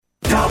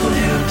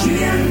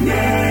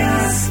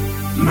WGNS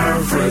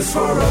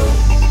Murfreesboro.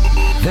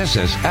 This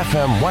is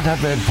FM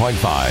 100.5,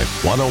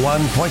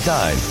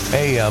 101.9,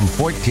 AM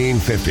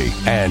 1450,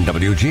 and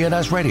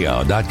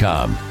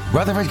WGNSradio.com.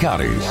 Rutherford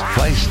County's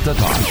place to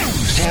talk.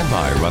 Stand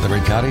by,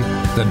 Rutherford County.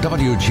 The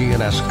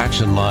WGNS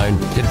Action Line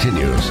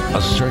continues.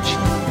 A search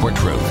for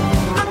truth.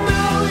 I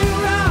know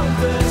you're out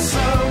there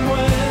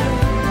somewhere.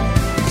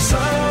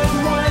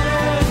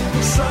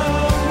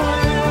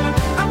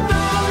 I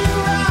know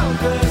you're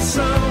out there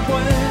somewhere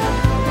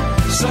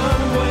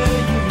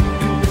you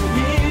can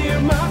hear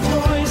my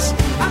voice.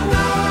 I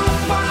know I'll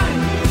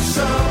find you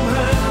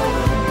somehow.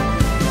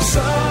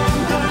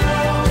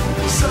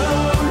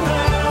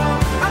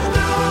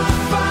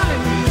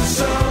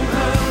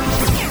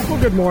 Well,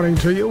 good morning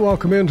to you.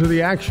 Welcome into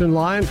the Action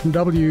Line from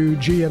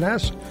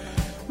WGNS.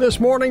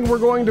 This morning we're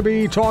going to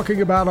be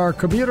talking about our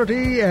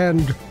community, and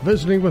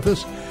visiting with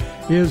us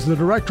is the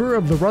Director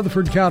of the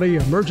Rutherford County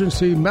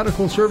Emergency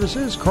Medical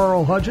Services,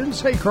 Carl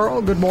Hudgens. Hey,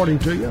 Carl, good morning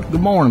to you.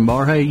 Good morning,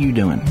 Bar. How you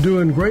doing?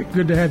 Doing great.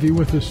 Good to have you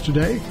with us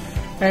today.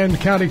 And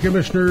County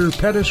Commissioner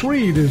Pettis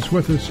Reed is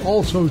with us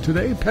also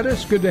today.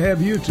 Pettis, good to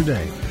have you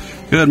today.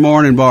 Good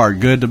morning,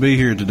 Bart. Good to be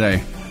here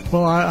today.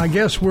 Well, I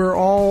guess we're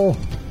all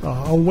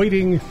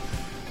awaiting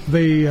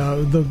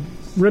the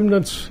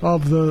remnants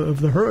of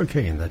the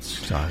hurricane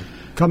that's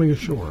coming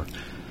ashore.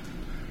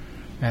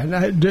 And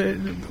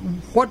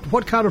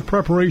what kind of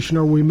preparation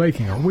are we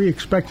making? Are we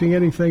expecting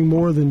anything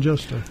more than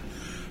just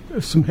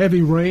some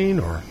heavy rain,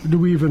 or do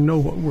we even know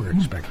what we're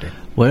expecting?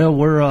 Well,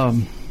 we're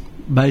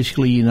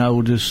basically,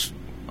 just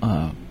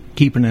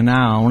keeping an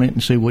eye on it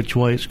and see which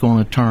way it's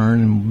going to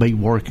turn, and be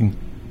working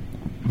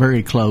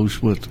very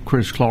close with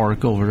Chris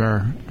Clark over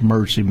our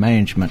emergency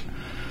management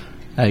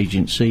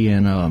agency,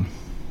 and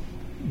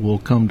we'll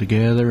come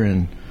together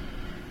and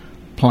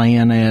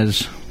plan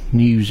as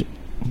news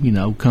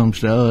comes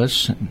to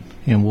us,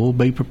 and we'll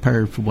be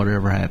prepared for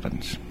whatever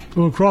happens.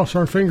 We'll cross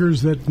our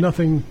fingers that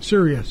nothing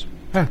serious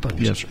happens.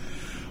 Yes, sir.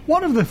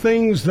 One of the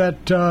things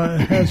that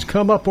has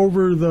come up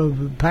over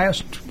the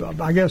past,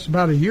 I guess,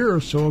 about a year or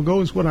so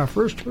ago is when I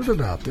first heard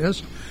about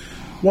this,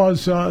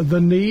 was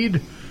the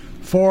need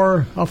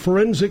for a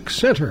forensic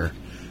center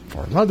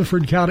for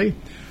Rutherford County.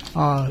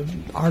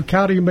 Our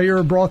county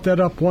mayor brought that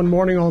up one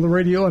morning on the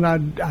radio, and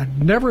I'd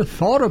never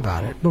thought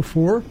about it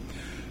before.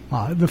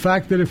 The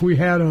fact that if we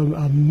had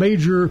a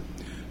major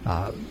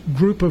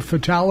group of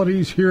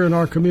fatalities here in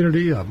our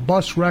community, a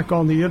bus wreck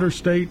on the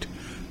interstate,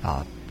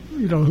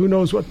 who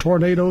knows what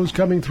tornadoes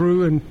coming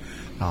through and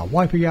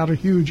wiping out a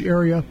huge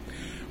area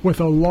with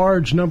a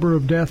large number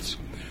of deaths,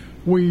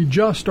 we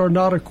just are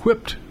not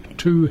equipped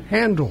to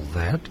handle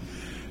that.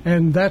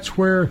 And that's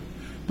where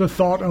the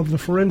thought of the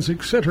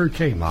forensic center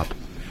came up.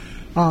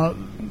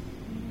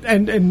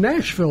 And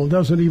Nashville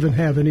doesn't even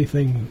have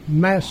anything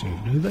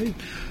massive, do they?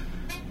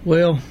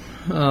 Well,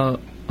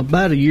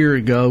 about a year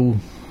ago,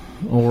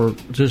 or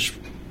just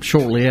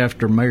shortly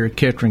after Mayor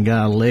Kettering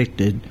got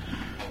elected,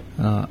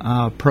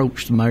 I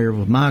approached the mayor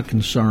with my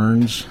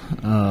concerns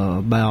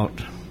about,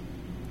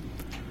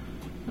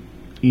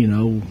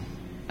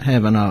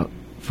 having a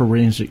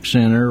forensic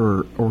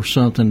center or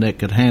something that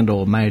could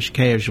handle a mass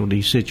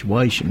casualty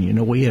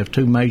situation. We have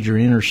two major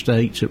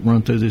interstates that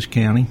run through this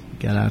county,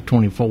 got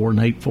I-24 and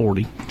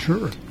 840.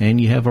 Sure. And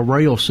you have a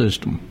rail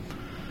system,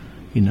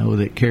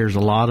 that carries a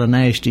lot of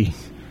nasty.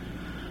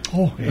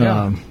 Oh,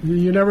 yeah.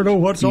 You never know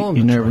what's on.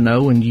 You never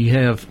know. And you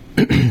have,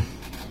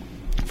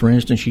 for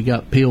instance, you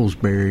got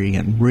Pillsbury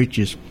and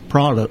Rich's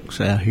Products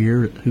out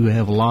here who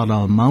have a lot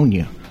of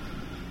ammonia.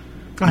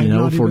 I had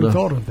not even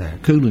thought of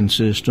that. Cooling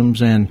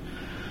systems. And,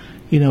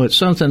 it's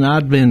something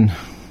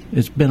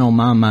it's been on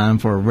my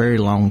mind for a very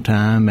long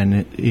time.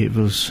 And it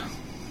was,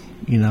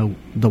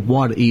 the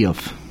what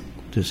if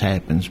this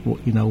happens.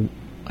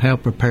 How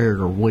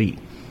prepared are we?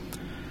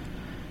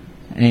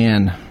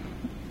 And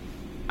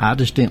I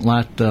just didn't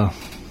like the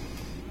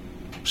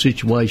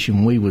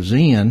situation we was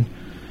in,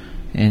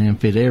 and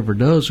if it ever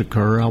does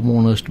occur, I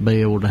want us to be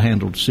able to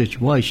handle the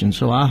situation.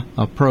 So I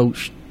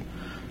approached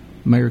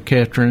Mayor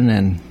Kettering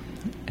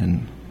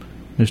and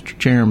Mr.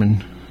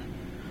 Chairman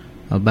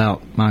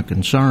about my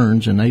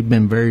concerns, and they've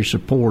been very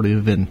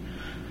supportive,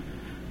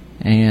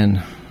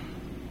 and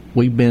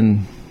we've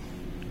been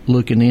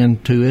looking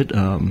into it.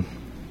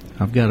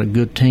 I've got a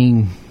good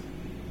team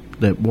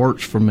that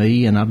works for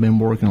me, and I've been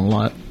working a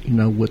lot,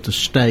 with the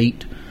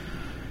state,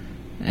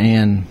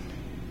 and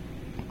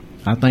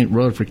I think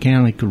Rutherford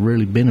County could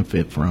really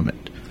benefit from it.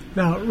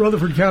 Now,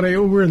 Rutherford County,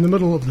 we're in the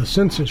middle of the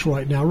census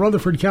right now.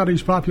 Rutherford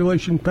County's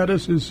population,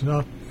 Pettis, is,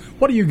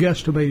 what do you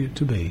guesstimate it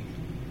to be?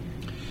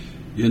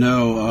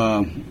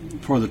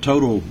 For the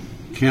total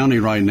county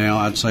right now,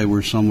 I'd say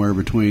we're somewhere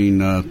between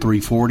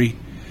 340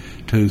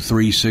 to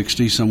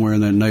 360, somewhere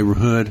in that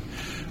neighborhood.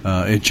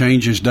 It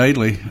changes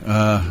daily.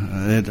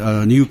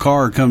 A new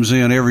car comes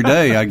in every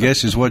day, I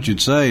guess is what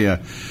you'd say.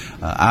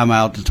 I'm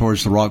out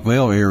towards the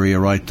Rockville area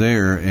right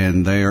there,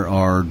 and there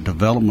are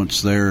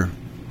developments there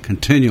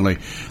continually.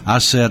 I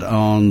sat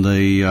on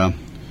the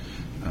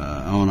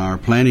on our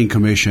planning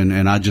commission,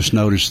 and I just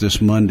noticed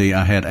this Monday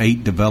I had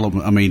 8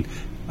 development.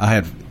 I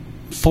had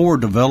 4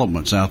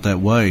 developments out that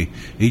way,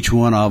 each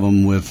one of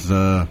them with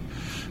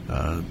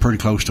pretty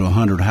close to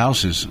 100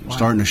 houses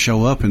starting to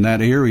show up in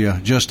that area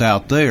just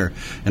out there,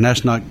 and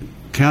that's not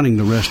counting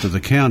the rest of the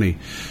county.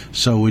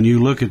 So when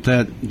you look at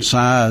that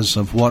size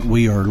of what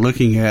we are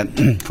looking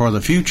at for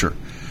the future,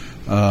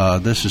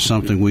 this is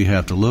something we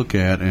have to look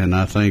at. And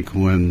I think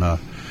when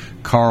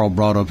Carl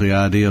brought up the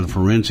idea of the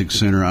forensic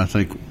center, I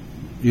think,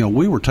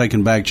 we were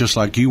taken back just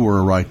like you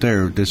were right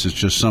there. This is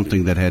just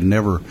something that had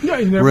never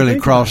really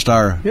crossed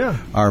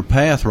our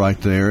path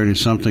right there, and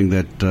it's something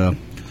that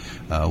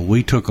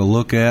we took a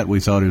look at. We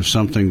thought it was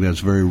something that's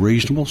very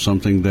reasonable,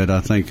 something that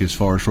I think, as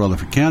far as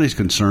Rutherford County is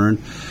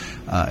concerned,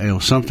 it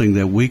was something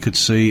that we could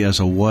see as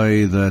a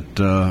way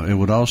that it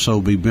would also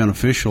be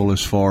beneficial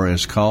as far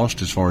as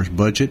cost, as far as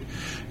budget,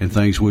 and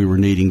things we were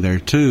needing there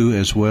too,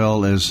 as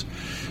well as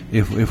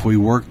if we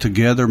work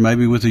together,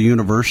 maybe with a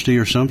university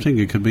or something,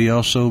 it could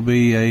also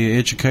be a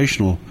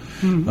educational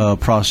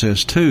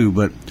process too.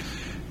 But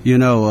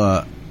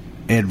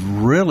it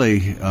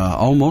really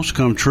almost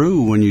come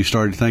true when you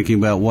started thinking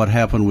about what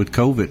happened with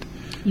COVID.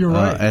 You're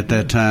right. At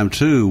that time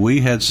too, we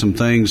had some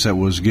things that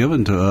was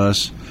given to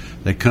us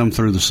that come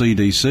through the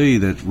CDC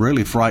that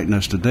really frightened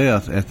us to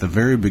death. At the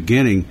very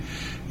beginning,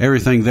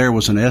 everything there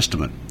was an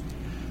estimate,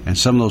 and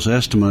some of those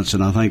estimates,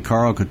 and I think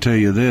Carl could tell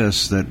you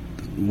this, that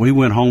we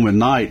went home at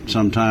night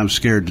sometimes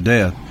scared to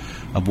death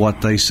of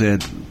what they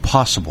said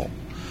possible.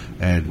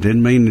 And it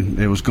didn't mean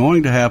it was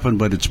going to happen,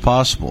 but it's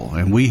possible.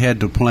 And we had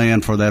to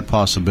plan for that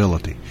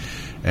possibility.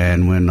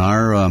 And when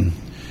our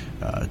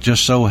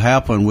just so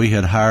happened, we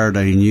had hired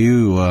a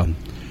new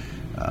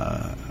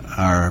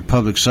our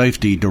public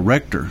safety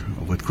director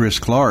with Chris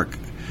Clark.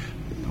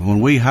 When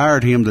we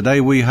hired him, the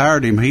day we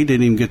hired him, he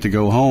didn't even get to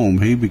go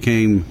home. He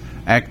became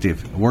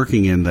active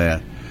working in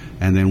that.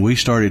 And then we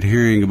started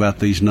hearing about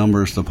these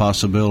numbers, the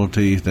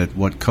possibility that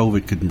what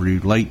COVID could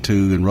relate to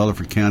in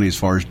Rutherford County as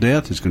far as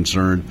death is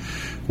concerned.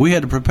 We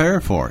had to prepare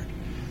for it,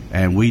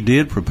 and we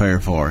did prepare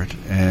for it.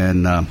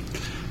 And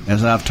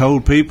as I've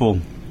told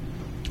people,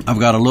 I've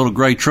got a little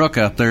gray truck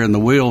out there, and the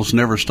wheels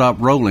never stopped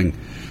rolling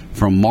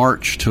from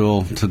March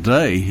till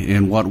today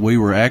in what we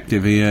were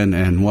active in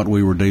and what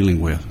we were dealing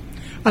with.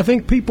 I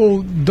think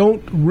people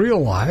don't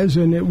realize,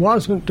 and it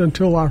wasn't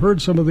until I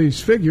heard some of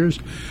these figures,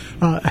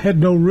 I had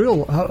no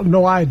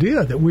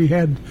idea that we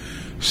had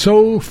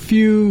so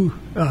few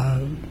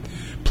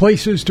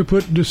places to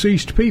put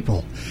deceased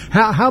people.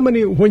 How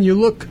many, when you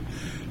look,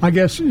 I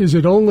guess, is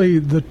it only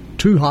the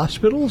 2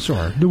 hospitals,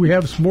 or do we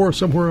have more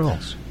somewhere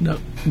else? No,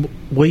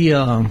 we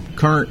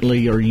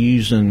currently are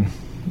using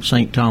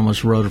St.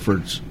 Thomas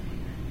Rutherford's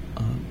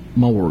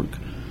morgue,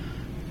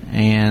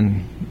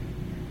 and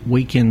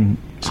we can.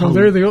 So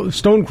there, the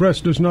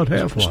Stonecrest does not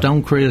have one.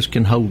 Stonecrest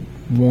can hold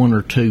 1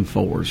 or 2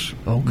 for us,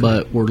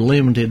 but we're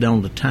limited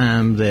on the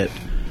time that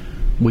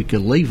we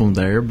could leave them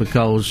there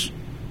because,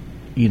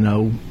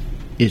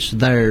 it's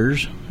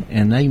theirs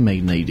and they may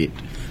need it.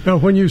 Now,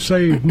 when you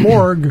say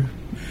morgue,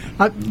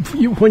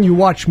 when you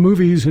watch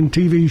movies and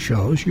TV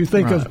shows, you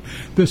think of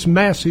this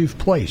massive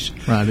place.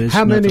 Right.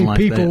 How many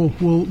people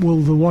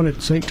will the one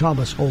at St.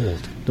 Thomas hold?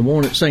 The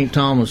one at St.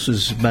 Thomas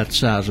is about the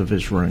size of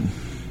this room.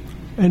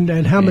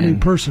 And how many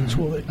persons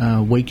will it?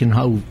 We can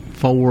hold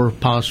 4,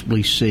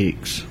 possibly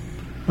 6.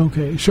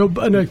 Okay, so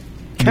in a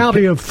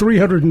county of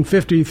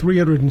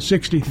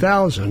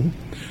 360,000,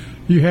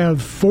 you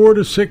have 4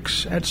 to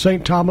 6 at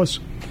St. Thomas,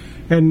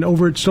 and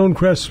over at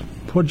Stonecrest,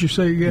 what'd you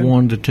say again?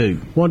 1 to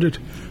 2. 1 to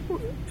 2.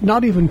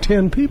 Not even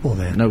 10 people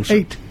then. No, sir.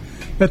 8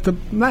 at the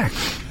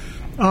max.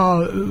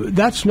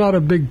 That's not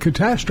a big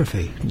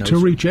catastrophe to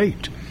reach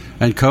 8.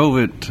 And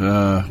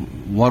COVID,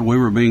 what we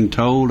were being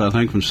told, I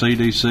think from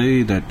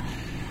CDC, that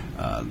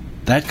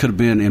that could have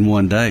been in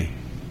one day,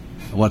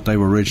 what they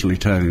were originally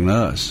telling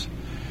us,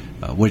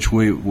 which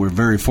we were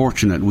very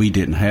fortunate we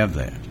didn't have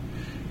that.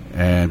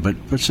 But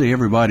see,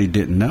 everybody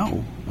didn't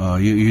know.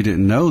 You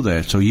didn't know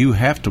that, so you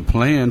have to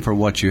plan for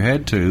what you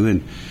had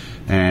to,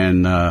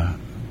 and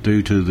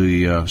due to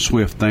the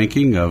swift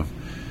thinking of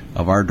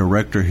our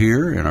director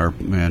here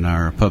and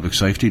our public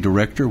safety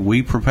director,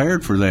 we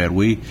prepared for that.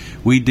 We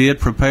did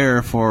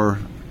prepare for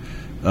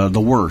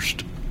the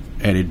worst,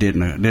 and it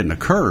didn't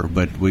occur,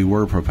 but we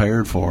were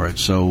prepared for it.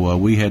 So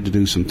we had to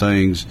do some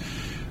things,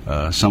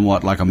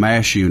 somewhat like a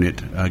MASH unit,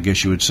 I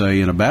guess you would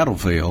say, in a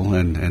battlefield,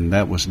 and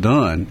that was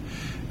done.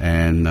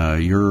 And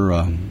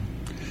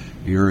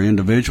your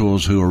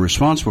individuals who are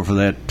responsible for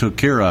that took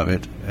care of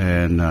it,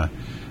 and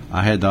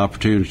I had the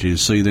opportunity to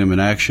see them in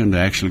action, to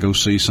actually go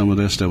see some of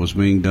this that was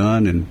being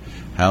done and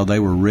how they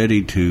were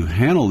ready to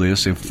handle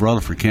this if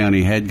Rutherford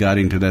County had got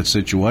into that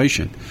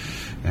situation.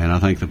 And I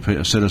think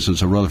the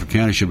citizens of Rutherford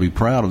County should be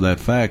proud of that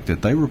fact,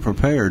 that they were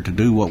prepared to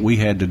do what we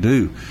had to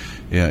do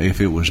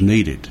if it was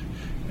needed.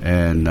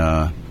 And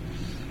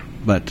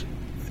but,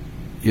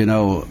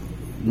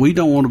 we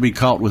don't want to be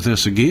caught with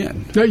this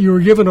again. No, you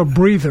were given a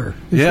breather.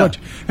 Yeah.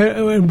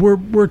 And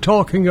we're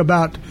talking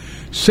about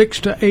 6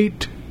 to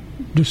 8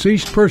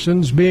 deceased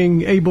persons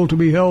being able to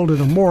be held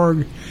in a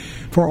morgue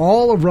for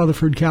all of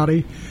Rutherford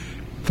County,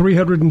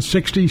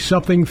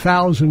 360-something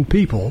thousand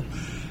people.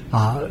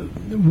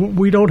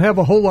 We don't have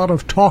a whole lot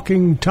of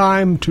talking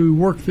time to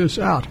work this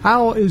out.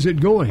 How is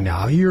it going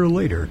now, a year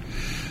later?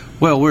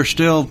 Well, we're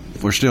still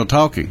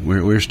talking.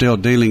 We're still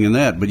dealing in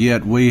that, but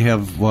yet we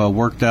have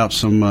worked out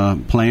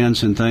some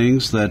plans and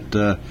things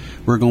that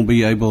we're going to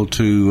be able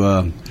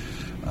to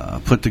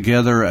put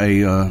together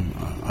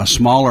a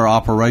smaller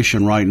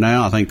operation right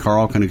now. I think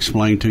Carl can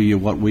explain to you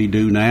what we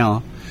do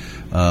now.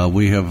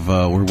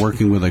 We're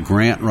working with a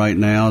grant right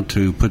now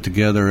to put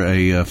together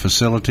a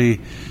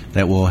facility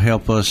that will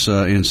help us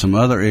in some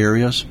other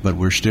areas, but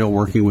we're still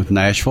working with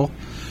Nashville.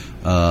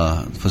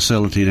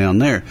 Facility down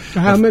there.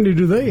 How many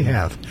do they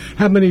have?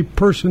 How many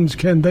persons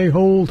can they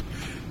hold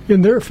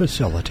in their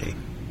facility?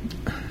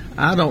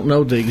 I don't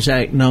know the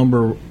exact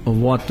number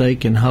of what they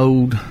can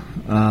hold.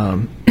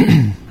 I'm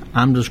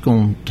just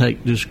going to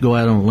go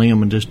out on a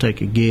limb and just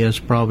take a guess,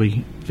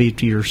 probably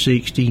 50 or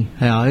 60.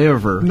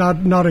 However,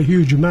 not a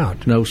huge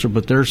amount. No, sir,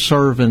 but they're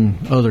serving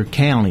other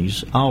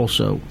counties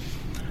also.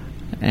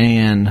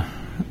 And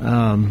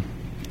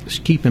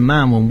just keep in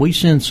mind, when we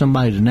send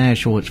somebody to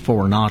Nashville, it's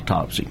for an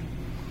autopsy.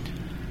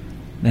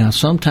 Now,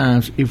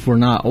 sometimes if we're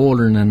not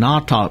ordering an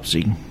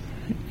autopsy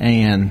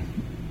and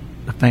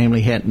the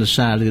family hadn't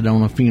decided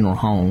on a funeral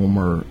home,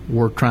 or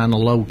we're trying to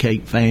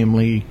locate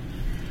family,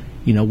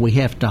 we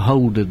have to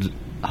hold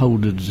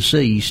the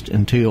deceased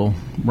until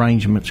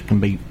arrangements can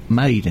be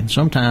made. And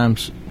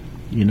sometimes,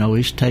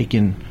 it's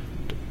taken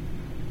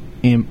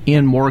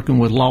in working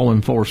with law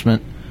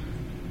enforcement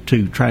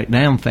to track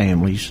down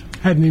families.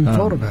 Hadn't even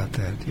thought about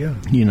that, yeah.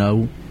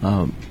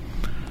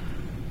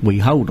 We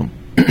hold them.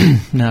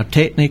 Now,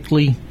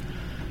 technically,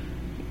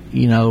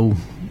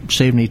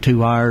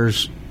 72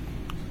 hours,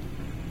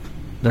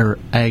 they're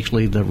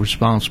actually the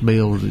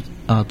responsibility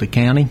of the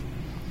county.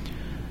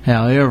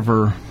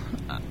 However,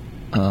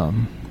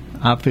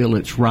 I feel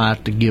it's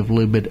right to give a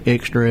little bit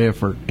extra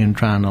effort in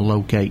trying to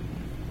locate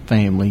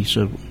families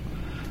so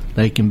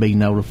they can be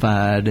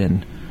notified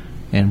and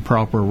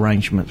proper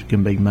arrangements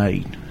can be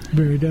made.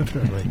 Very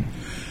definitely.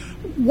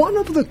 One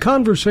of the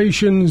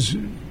conversations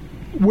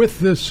with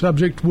this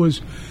subject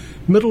was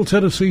Middle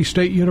Tennessee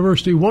State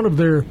University. One of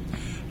their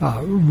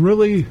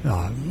really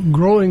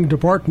growing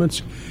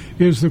departments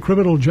is the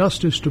Criminal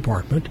Justice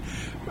Department.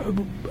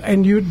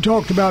 And you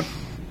talked about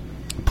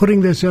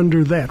putting this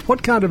under that.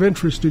 What kind of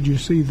interest did you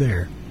see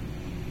there?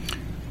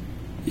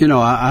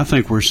 I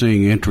think we're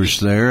seeing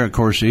interest there. Of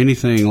course,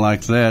 anything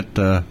like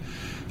that,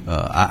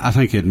 I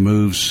think it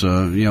moves,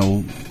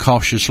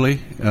 cautiously.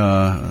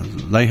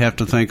 They have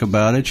to think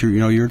about it.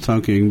 You're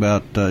thinking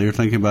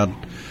about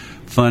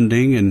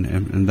funding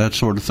and that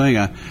sort of thing.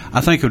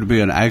 I think it would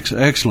be an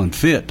excellent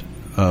fit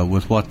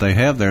with what they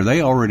have there.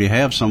 They already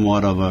have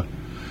somewhat of a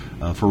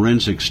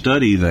forensic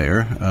study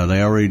there.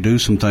 They already do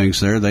some things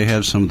there. They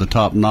have some of the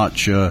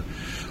top-notch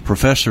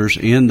professors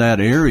in that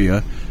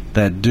area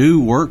that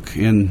do work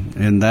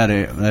in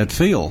that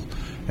field.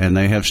 And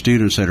they have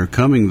students that are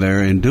coming there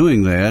and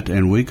doing that,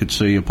 and we could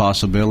see a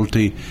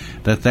possibility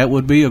that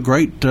would be a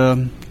great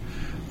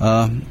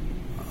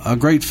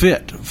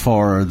fit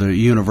for the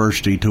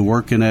university to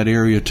work in that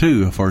area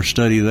too, for a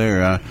study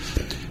there.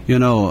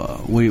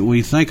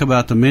 We think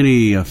about the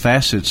many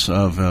facets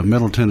of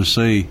Middle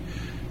Tennessee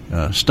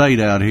State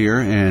out here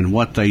and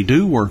what they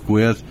do work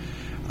with.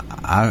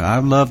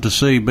 I'd love to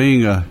see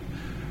this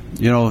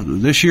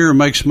year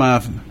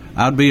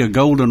I'd be a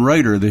Golden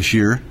Raider this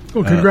year.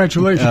 Well,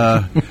 congratulations.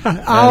 I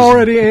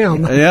already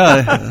am.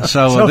 Yeah,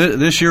 so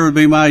this year would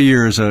be my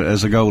year as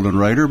a Golden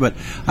Raider. But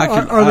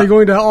are they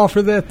going to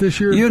offer that this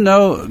year?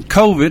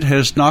 COVID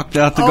has knocked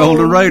out the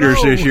Golden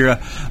Raiders this year.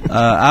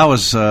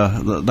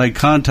 They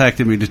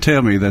contacted me to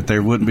tell me that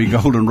there wouldn't be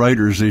Golden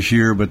Raiders this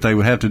year, but they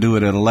would have to do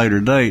it at a later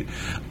date.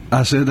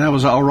 I said that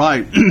was all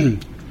right.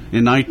 In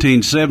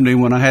 1970,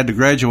 when I had to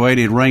graduate,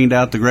 it rained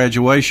out the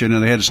graduation,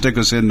 and they had to stick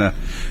us in the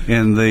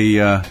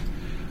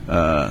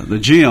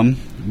gym.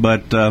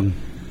 But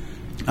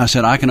I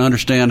said I can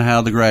understand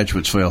how the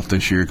graduates felt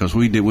this year, because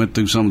we went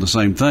through some of the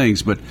same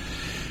things. But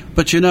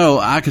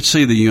I could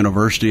see the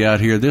university out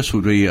here. This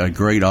would be a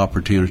great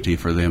opportunity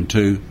for them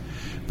too.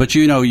 But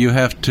you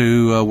have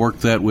to work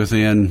that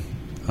within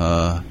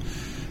the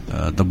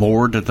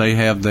board that they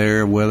have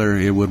there, whether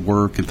it would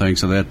work and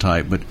things of that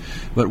type. But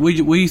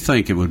we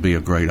think it would be a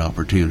great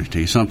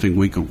opportunity, something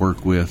we could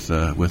work with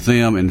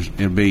them, and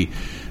it'd be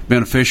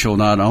beneficial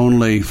not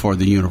only for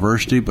the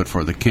university but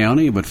for the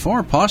county, but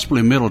for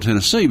possibly Middle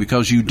Tennessee,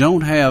 because you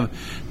don't have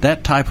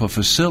that type of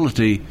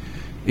facility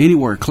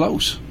anywhere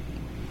close.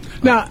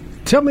 Now,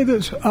 tell me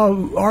this: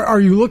 are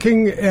you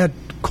looking at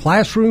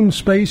classroom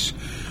space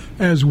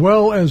as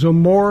well as a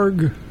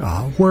morgue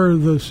where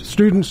the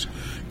students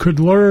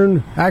could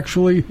learn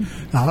actually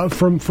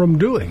from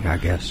doing, I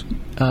guess?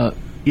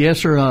 Yes,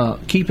 sir.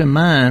 Keep in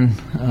mind,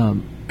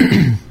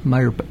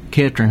 Mayor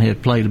Ketron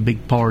had played a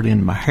big part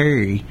in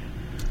Meharry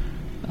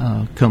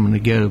coming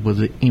together with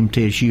the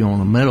MTSU on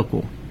the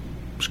medical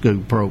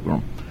school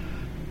program.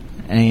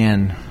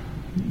 And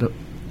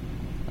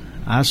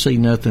I see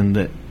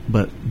nothing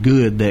but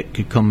good that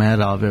could come out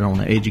of it on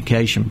the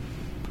education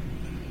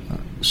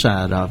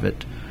side of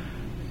it.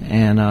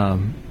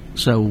 And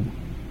so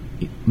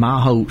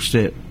my hopes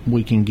that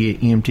we can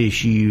get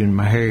MTSU and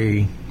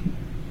Meharry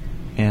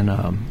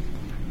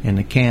and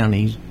the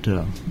county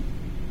to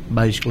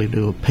basically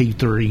do a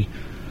P3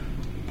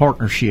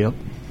 partnership,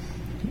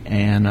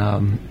 and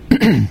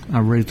I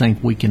really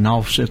think we can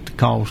offset the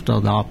cost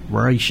of the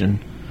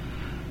operation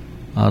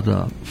of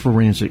the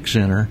forensic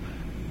center,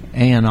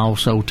 and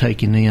also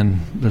taking in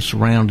the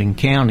surrounding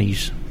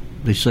counties,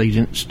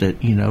 decedents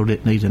that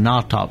that need an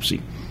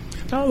autopsy.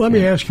 Now, let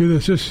me ask you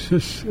this. This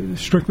is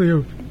strictly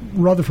a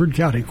Rutherford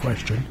County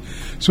question.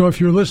 So if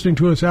you're listening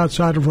to us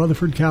outside of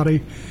Rutherford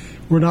County,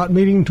 we're not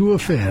meaning to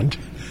offend.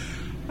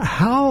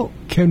 How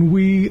can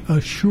we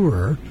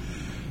assure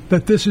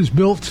that this is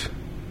built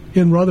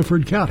in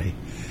Rutherford County?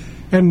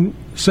 And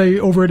say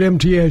over at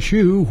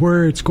MTSU,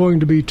 where it's going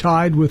to be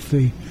tied with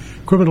the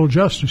Criminal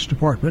Justice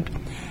Department,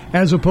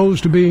 as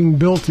opposed to being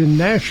built in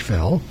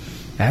Nashville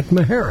at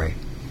Meharry.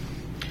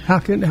 How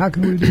can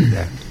we do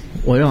that?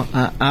 Well,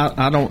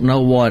 I don't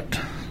know what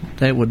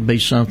that would be.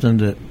 Something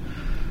that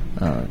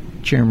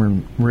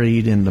Chairman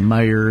Reed and the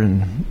mayor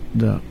and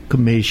the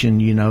commission,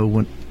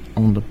 went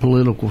on the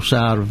political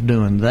side of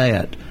doing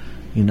that.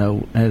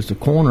 As the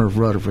corner of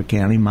Rutherford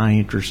County, my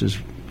interest is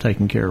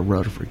taking care of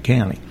Rutherford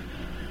County,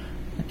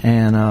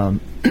 and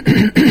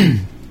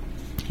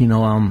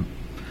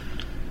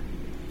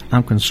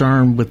I'm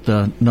concerned with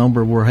the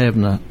number we're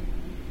having.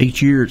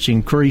 Each year it's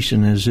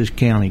increasing as this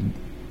county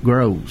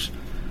grows.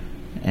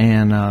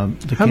 And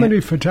how many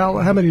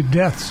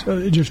deaths?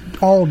 Just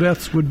all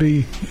deaths would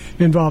be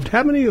involved.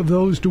 How many of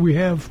those do we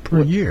have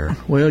per year?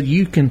 Well,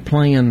 you can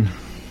plan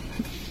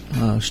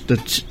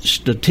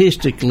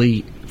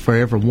statistically for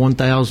every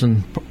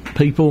 1,000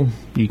 people,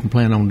 you can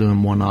plan on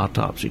doing one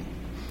autopsy.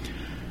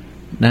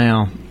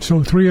 Now,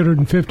 so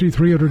 350,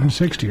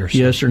 360 or so.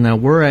 Yes, sir. Now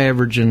we're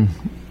averaging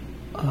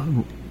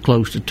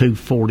close to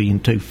 240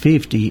 and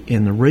 250,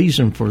 and the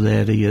reason for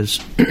that is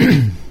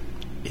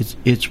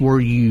it's where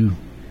you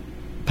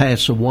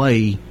pass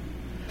away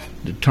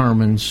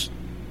determines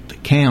the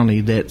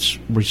county that's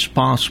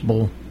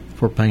responsible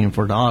for paying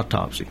for the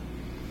autopsy.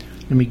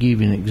 Let me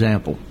give you an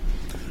example.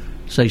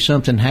 Say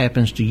something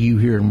happens to you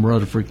here in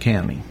Rutherford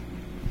County.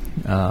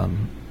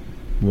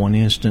 One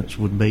instance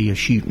would be a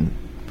shooting,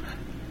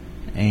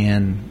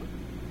 and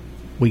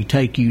we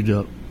take you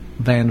to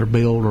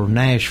Vanderbilt or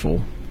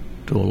Nashville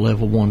to a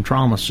level 1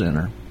 trauma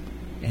center,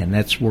 and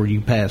that's where you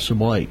pass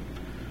away.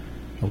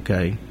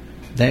 Okay?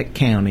 That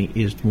county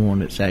is the one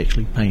that's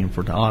actually paying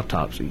for the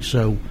autopsy.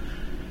 So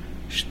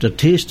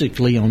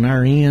statistically on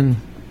our end,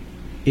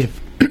 if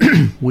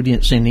we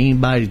didn't send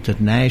anybody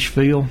to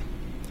Nashville,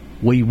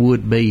 we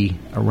would be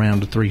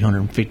around the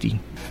 350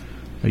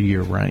 a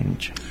year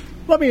range.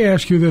 Let me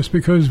ask you this,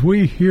 because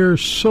we hear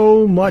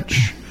so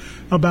much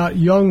about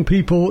young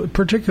people,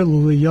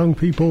 particularly young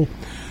people,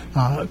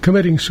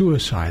 committing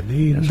suicide.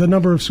 The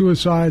number of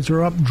suicides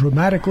are up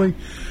dramatically.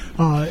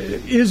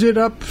 Is it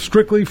up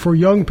strictly for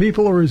young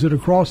people, or is it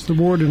across the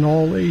board in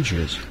all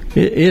ages?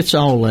 It's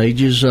all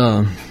ages.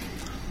 There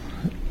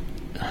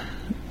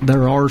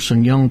are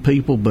some young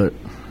people, but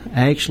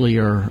actually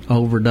our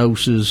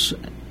overdoses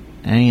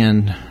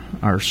and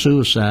our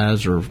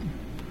suicides are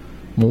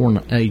more in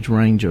the age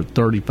range of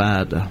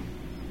 35 to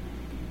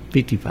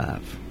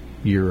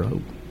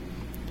 55-year-old.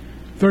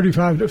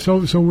 35.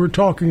 So we're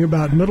talking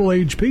about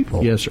middle-aged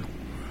people. Yes, sir.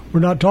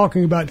 We're not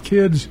talking about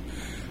kids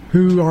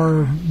who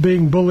are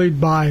being bullied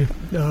by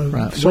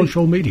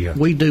social media.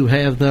 We do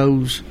have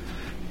those,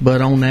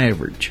 but on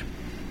average,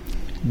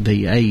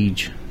 the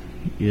age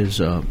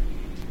is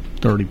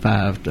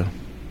 35 to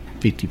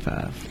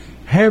 55.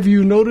 Have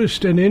you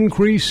noticed an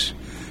increase,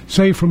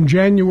 say, from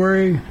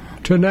January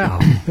to now?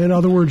 In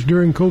other words,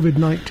 during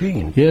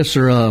COVID-19? Yes,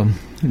 sir.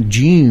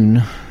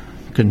 June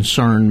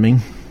concerned me,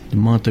 the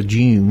month of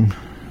June.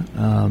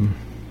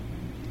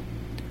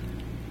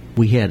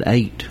 We had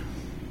 8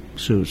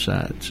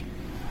 suicides.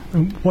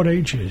 What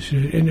ages?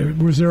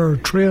 And was there a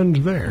trend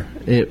there?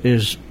 It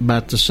is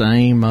about the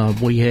same.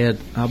 We had,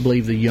 I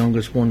believe the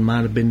youngest one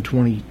might have been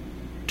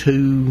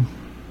 22,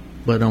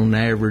 but on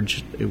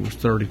average it was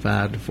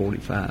 35 to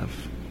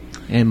 45,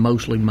 and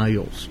mostly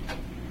males.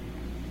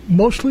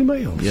 Mostly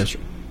males? Yes, sir.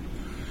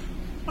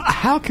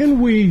 How can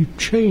we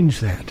change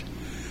that?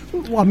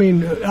 I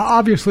mean,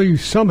 obviously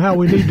somehow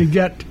we need to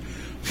get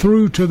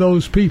through to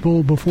those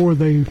people before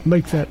they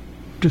make that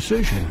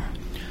decision.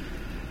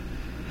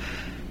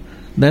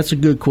 That's a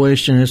good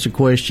question. It's a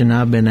question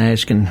I've been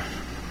asking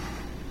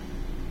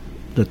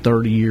the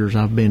 30 years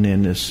I've been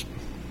in this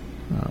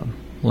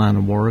line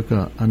of work.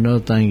 Another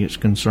thing that's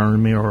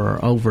concerned me are our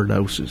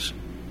overdoses.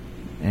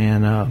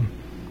 And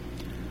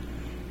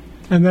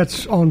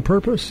that's on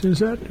purpose, is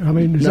that? I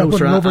mean, is no, that what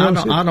sir, an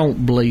overdose is? I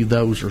don't believe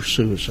those are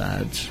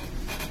suicides.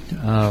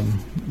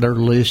 They're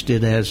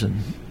listed as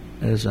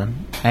an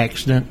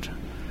accident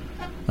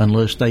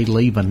unless they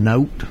leave a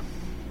note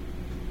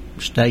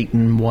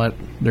stating what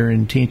their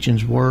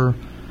intentions were.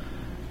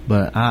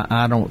 but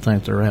I don't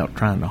think they're out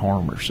trying to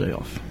harm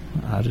themselves.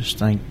 I just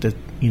think that,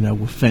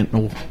 with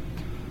fentanyl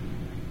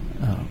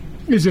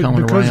is it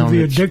coming because around, of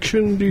the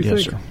addiction, do you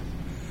yes, think? Sir.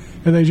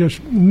 And they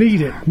just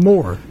need it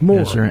more.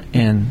 Yes, sir.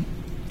 And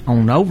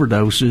on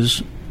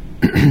overdoses,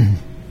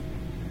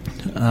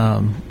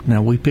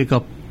 now we pick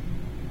up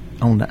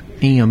on the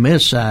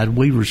EMS side,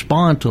 we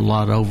respond to a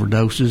lot of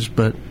overdoses,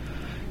 but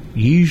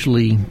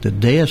usually the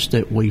deaths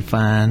that we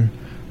find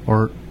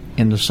are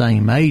in the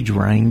same age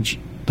range,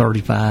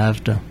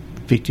 35 to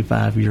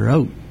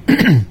 55-year-old.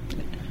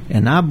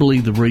 And I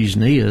believe the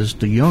reason is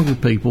the younger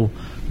people,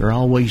 they're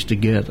always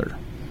together.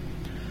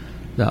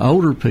 The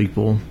older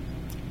people,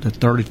 the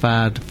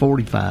 35 to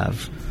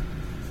 45s,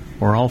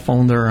 are off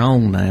on their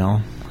own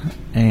now,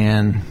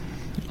 and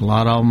a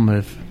lot of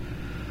them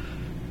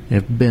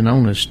have been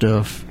on this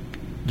stuff.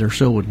 They're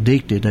so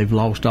addicted, they've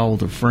lost all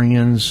their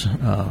friends.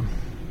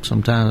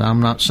 Sometimes,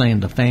 I'm not saying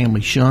the family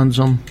shuns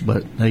them,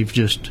 but they've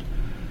just,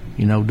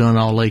 done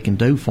all they can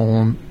do for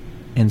them,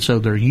 and so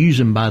they're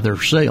using by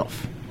themselves.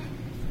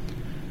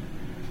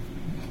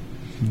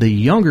 The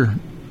younger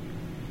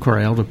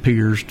crowd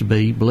appears to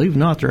be, believe it or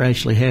not, they're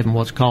actually having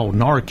what's called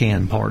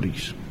Narcan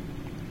parties.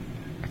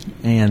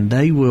 And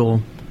they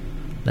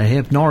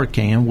have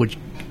Narcan, which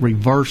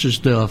reverses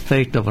the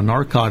effect of a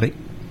narcotic,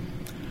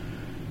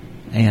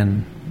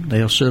 and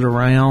they'll sit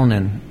around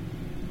and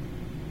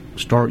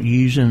start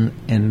using,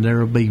 and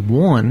there'll be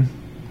one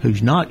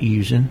who's not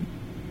using,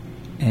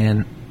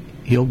 and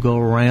he'll go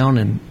around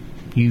and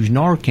use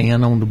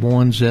Narcan on the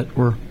ones that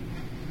were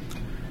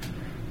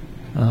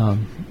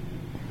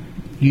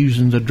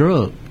using the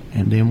drug.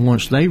 And then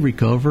once they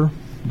recover,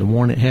 the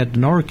one that had the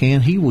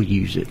Narcan, he will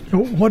use it.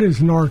 What is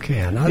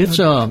Narcan?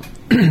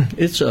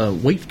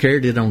 We've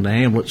carried it on the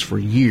ambulance for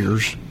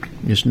years.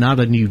 It's not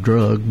a new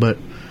drug, but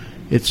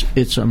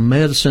it's a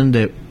medicine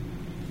that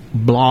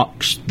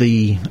blocks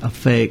the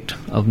effect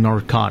of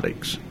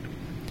narcotics.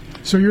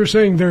 So you're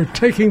saying they're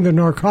taking the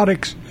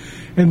narcotics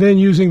and then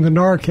using the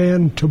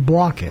Narcan to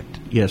block it?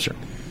 Yes, sir.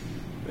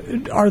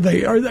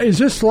 Is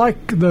this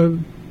like the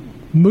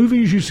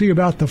movies you see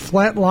about the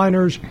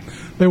flatliners?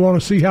 They want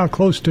to see how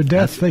close to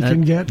death they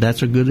can get?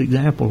 That's a good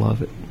example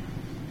of it.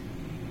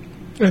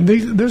 And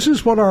this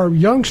is what our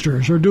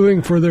youngsters are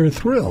doing for their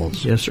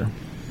thrills. Yes, sir.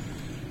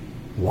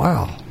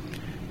 Wow.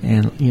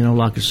 And,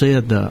 like I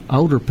said, the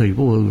older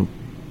people who,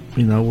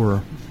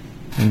 were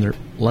in their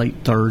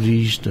late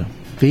 30s to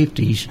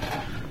 50s,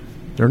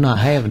 they're not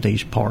having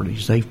these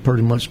parties. They've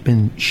pretty much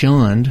been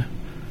shunned,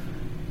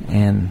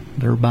 and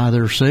they're by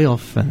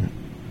themselves. And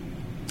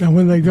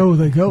when they go,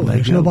 they go.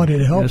 There's nobody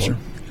to help them.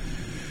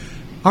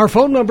 Our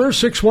phone number,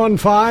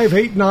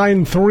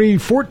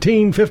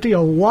 615-893-1450.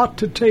 A lot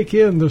to take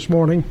in this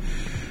morning,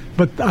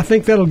 but I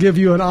think that'll give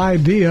you an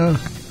idea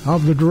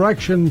of the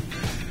direction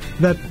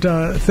that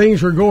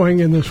things are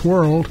going in this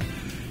world.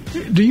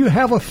 Do you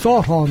have a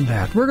thought on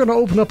that? We're going to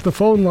open up the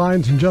phone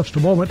lines in just a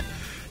moment,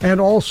 and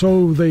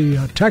also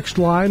the text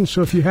line.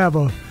 So if you have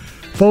a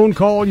phone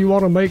call you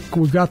want to make,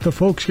 we've got the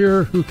folks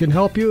here who can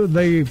help you.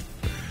 They,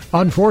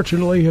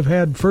 unfortunately, have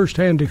had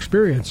firsthand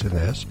experience in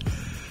this.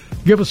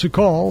 Give us a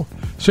call,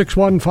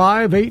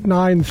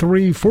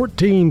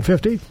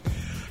 615-893-1450.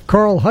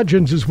 Carl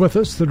Hudgens is with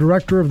us, the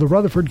director of the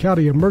Rutherford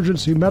County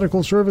Emergency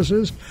Medical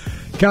Services.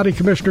 County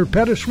Commissioner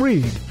Pettis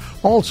Reed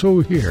also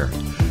here.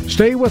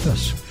 Stay with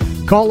us.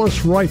 Call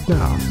us right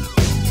now.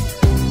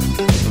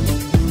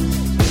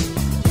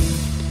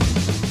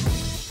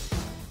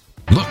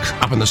 Look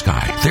up in the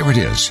sky. There it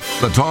is.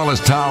 The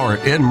tallest tower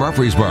in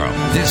Murfreesboro.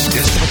 This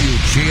is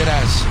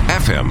WGNS,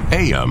 FM,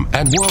 AM,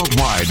 and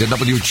worldwide at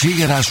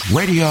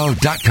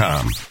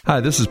WGNSradio.com. Hi,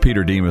 this is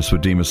Peter Demas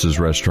with Demas's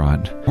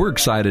Restaurant. We're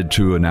excited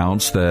to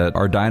announce that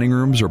our dining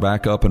rooms are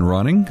back up and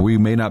running. We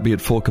may not be at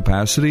full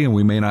capacity, and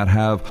we may not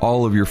have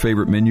all of your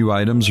favorite menu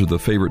items or the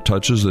favorite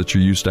touches that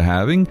you're used to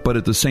having, but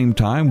at the same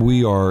time,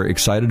 we are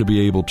excited to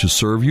be able to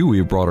serve you. We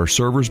have brought our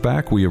servers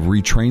back. We have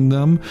retrained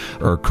them.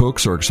 Our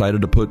cooks are excited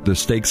to put the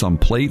steaks on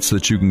plates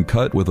that you can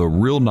cut with a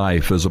real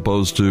knife as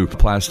opposed to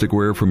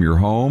plasticware from your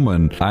home.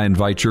 And I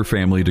invite your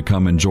family to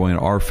come and join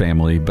our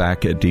family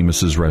back at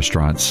Demas's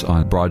Restaurants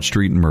on Broad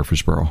Street in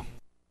Murfreesboro.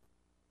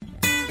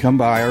 Come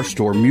by our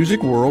store,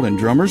 Music World in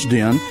Drummer's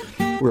Den.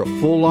 We're a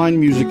full-line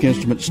music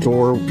instrument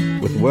store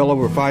with well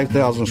over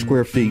 5,000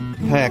 square feet,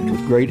 packed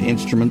with great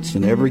instruments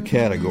in every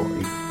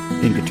category.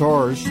 In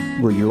guitars,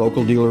 we're your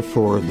local dealer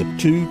for the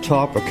two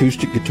top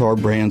acoustic guitar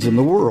brands in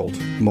the world,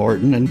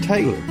 Martin and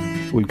Taylor.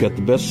 We've got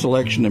the best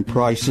selection and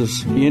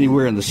prices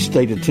anywhere in the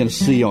state of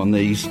Tennessee on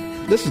these.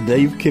 This is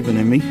Dave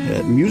Kivenemy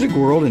at Music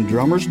World in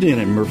Drummer's Den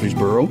in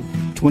Murfreesboro,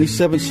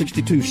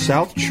 2762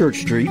 South Church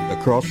Street,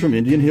 across from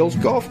Indian Hills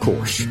Golf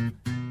Course.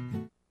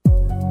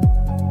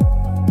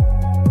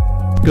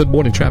 Good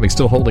morning. Traffic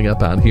still holding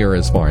up out here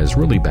as far as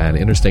really bad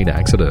interstate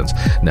accidents.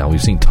 Now,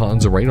 we've seen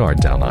tons of radar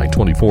down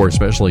I-24,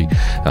 especially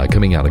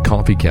coming out of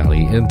Coffee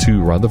County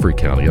into Rutherford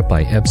County up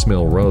by Epps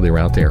Mill Road. They were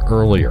out there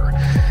earlier.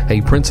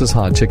 Hey, Princess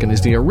Hot Chicken is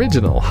the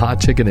original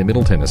hot chicken in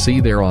Middle Tennessee.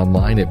 They're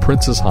online at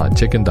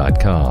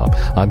princesshotchicken.com.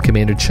 I'm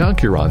Commander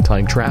Chuck. You're on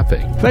time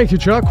traffic. Thank you,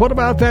 Chuck. What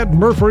about that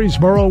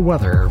Murfreesboro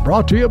weather?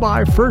 Brought to you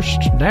by First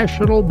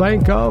National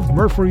Bank of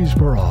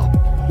Murfreesboro.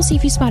 We'll see a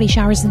few spotty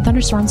showers and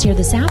thunderstorms here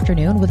this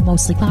afternoon with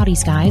mostly cloudy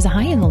skies, a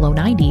high in the low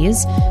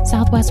 90s.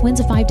 Southwest winds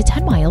of 5 to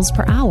 10 miles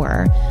per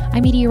hour.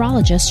 I'm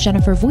meteorologist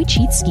Jennifer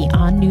Wojcicki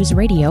on News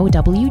Radio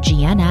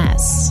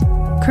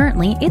WGNS.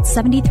 Currently, it's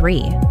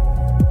 73.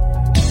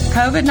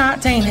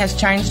 COVID-19 has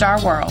changed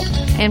our world.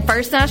 And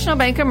First National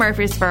Bank of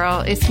Murfreesboro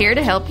is here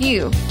to help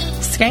you.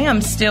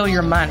 Scams steal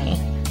your money.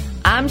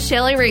 I'm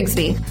Shelley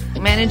Rigsby,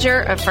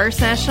 manager of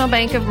First National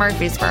Bank of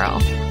Murfreesboro.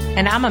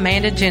 And I'm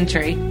Amanda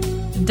Gentry.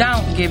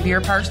 Don't give your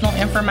personal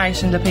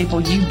information to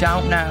people you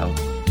don't know,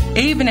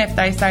 even if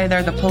they say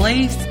they're the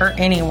police or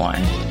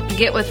anyone.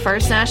 Get with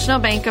First National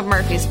Bank of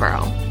Murfreesboro,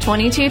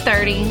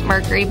 2230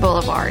 Mercury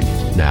Boulevard.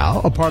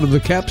 Now a part of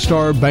the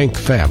Capstar Bank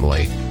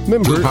family.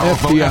 Member Two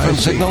powerful FM FDIC.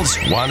 signals,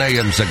 one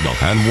AM signal,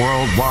 and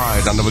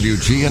worldwide on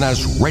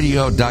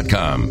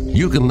WGNSradio.com.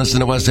 You can listen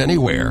to us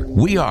anywhere.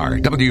 We are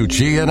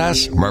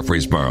WGNS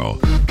Murfreesboro.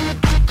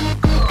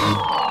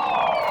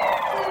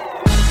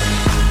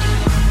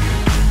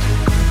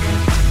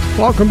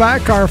 Welcome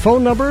back. Our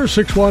phone number,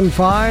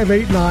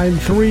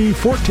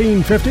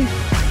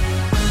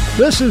 615-893-1450.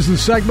 This is the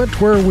segment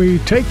where we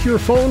take your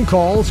phone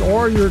calls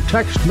or your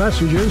text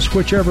messages,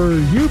 whichever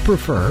you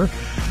prefer.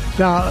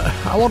 Now,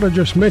 I want to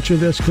just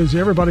mention this because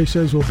everybody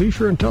says, well, be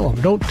sure and tell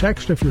them, don't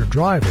text if you're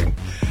driving.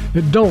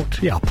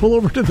 Don't. Yeah, pull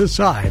over to the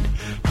side.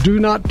 Do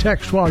not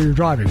text while you're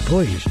driving,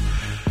 please.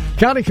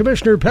 County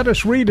Commissioner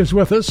Pettis Reed is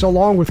with us,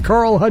 along with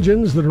Carl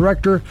Hudgens, the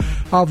director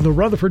of the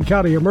Rutherford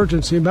County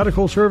Emergency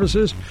Medical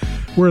Services.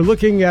 We're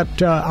looking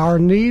at our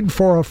need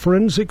for a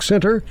forensic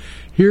center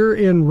here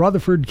in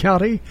Rutherford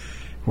County.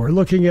 We're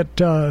looking at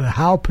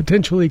how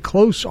potentially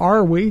close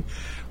are we.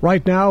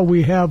 Right now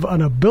we have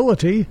an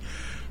ability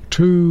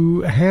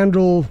to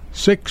handle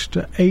 6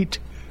 to 8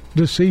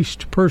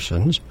 deceased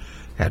persons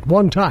at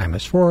one time,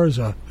 as far as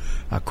a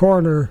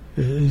coroner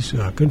is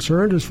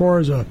concerned, as far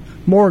as a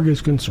morgue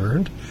is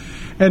concerned.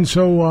 And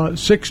so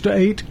 6 to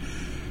 8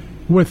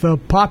 with a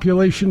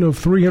population of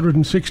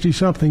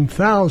 360-something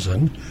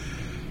thousand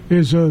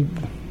is a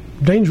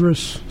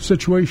dangerous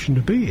situation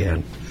to be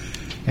in.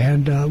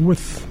 And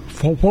with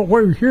what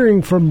we're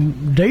hearing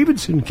from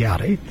Davidson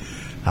County,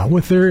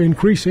 with their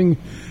increasing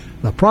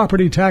the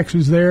property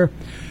taxes there,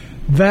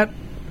 that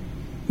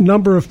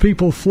number of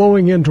people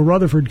flowing into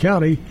Rutherford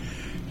County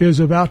is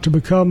about to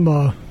become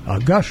a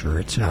gusher,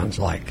 it sounds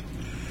like.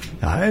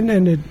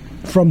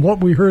 From what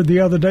we heard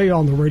the other day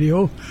on the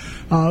radio,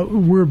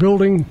 we're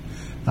building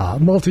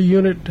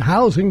multi-unit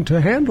housing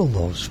to handle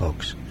those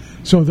folks.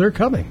 So they're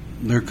coming.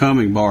 They're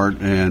coming,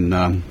 Bart, and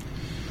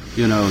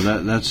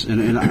that's.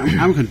 And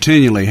I'm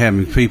continually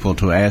having people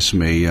to ask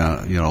me,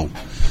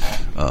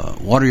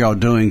 what are y'all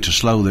doing to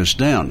slow this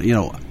down?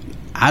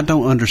 I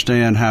don't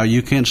understand how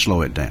you can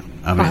slow it down.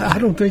 I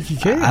don't think you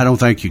can. I don't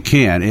think you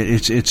can.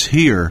 It's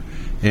here,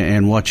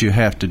 and what you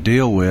have to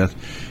deal with.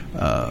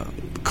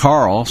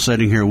 Carl,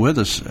 sitting here with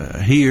us,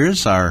 he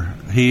is our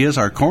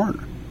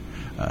coroner.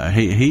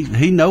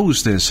 He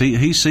knows this.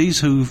 He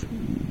sees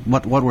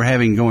what we're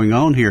having going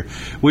on here.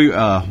 We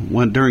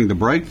went during the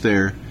break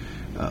there.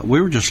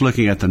 We were just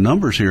looking at the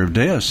numbers here of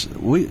deaths.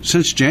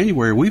 Since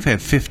January, we've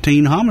had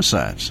 15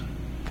 homicides.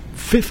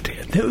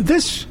 15.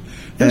 This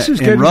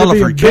is in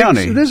Rutherford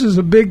County. This is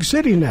a big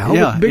city now.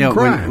 Yeah, with big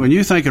crime. When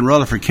you think in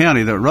Rutherford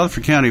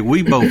County,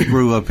 we both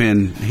grew up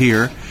in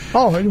here.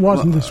 Oh, it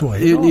wasn't this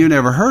way. You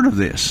never heard of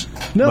this.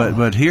 No.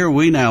 But here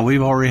we've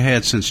already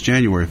had since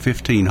January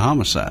 15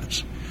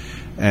 homicides,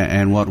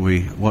 and what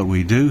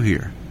we do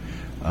here.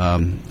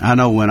 I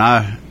know when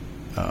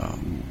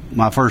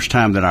my first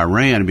time that I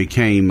ran and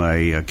became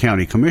a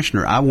county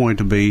commissioner, I wanted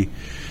to be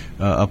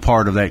a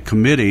part of that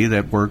committee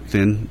that worked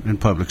in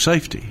public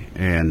safety,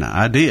 and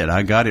I did.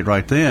 I got it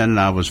right then, and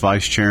I was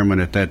vice chairman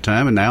at that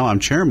time, and now I'm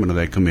chairman of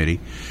that committee,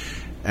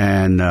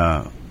 and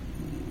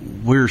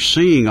we're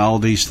seeing all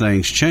these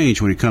things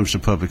change when it comes to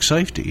public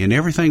safety and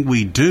everything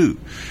we do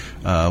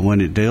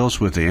when it deals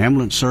with the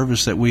ambulance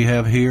service that we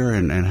have here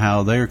and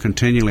how they're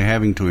continually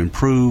having to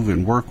improve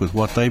and work with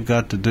what they've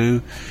got to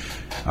do.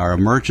 Our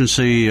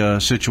emergency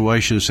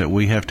situations that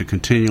we have to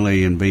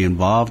continually and be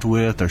involved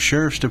with, our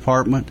sheriff's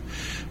department,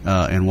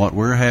 and what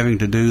we're having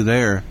to do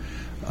there,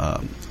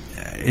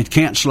 it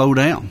can't slow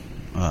down.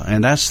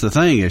 And that's the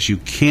thing, is you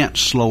can't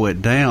slow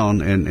it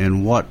down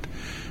and what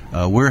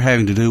we're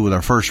having to do with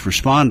our first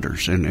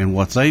responders and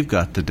what they've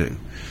got to do.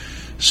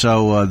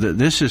 So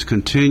this is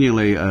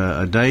continually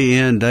a day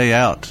in, day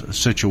out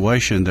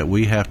situation that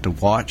we have to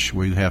watch,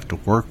 we have to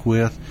work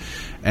with.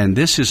 And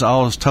this is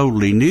all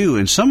totally new.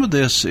 And some of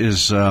this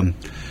is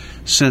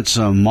since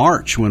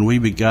March when we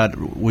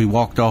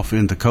walked off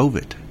into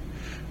COVID.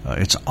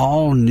 It's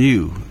all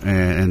new,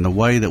 and the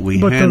way that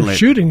we but handle the it.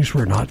 shootings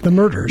were not the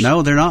murders.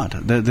 No, they're not.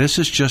 This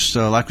is just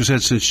like we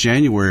said since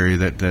January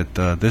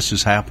that this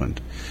has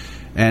happened,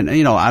 and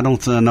I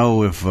don't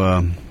know if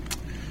and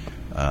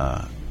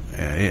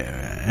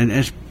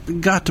it's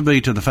got to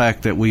be to the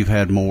fact that we've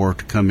had more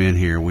to come in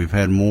here. We've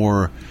had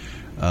more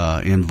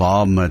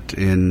involvement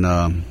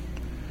in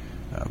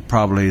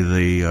probably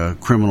the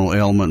criminal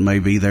element may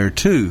be there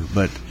too,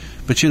 but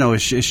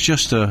it's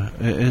just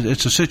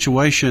it's a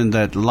situation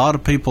that a lot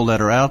of people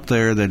that are out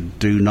there that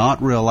do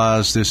not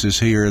realize this is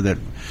here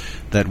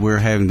that we're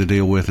having to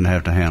deal with and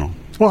have to handle.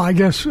 Well, I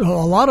guess a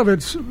lot of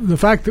it's the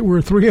fact that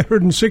we're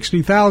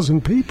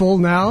 360,000 people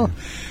now.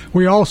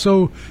 We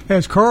also,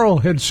 as Carl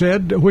had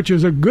said, which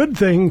is a good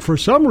thing for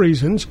some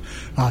reasons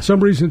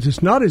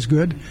it's not as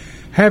good,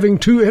 having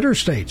two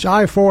interstates,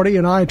 I-40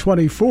 and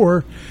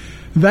I-24.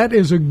 That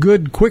is a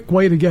good, quick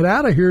way to get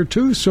out of here,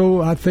 too.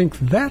 So I think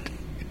that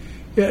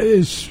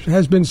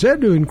has been said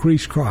to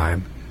increase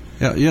crime.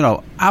 Yeah,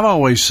 I've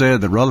always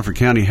said that Rutherford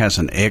County has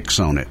an X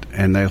on it,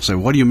 and they'll say,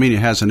 "What do you mean it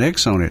has an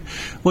X on it?"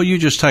 Well, you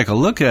just take a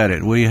look at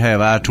it. We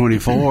have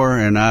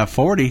I-24 and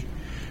I-40,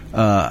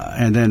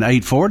 and then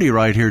 840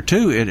 right here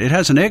too. It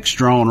has an X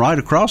drawn right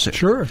across it.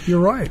 Sure, you're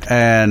right.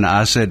 And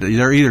I said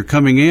they're either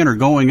coming in or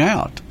going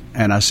out,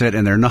 and I said,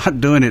 and they're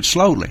not doing it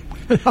slowly.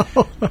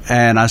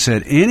 And I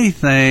said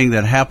anything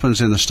that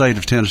happens in the state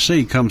of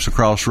Tennessee comes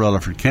across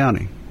Rutherford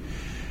County.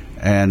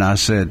 And I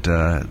said,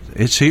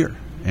 it's here.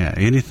 Yeah,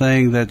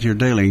 anything that you're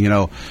dealing,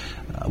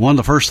 one of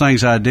the first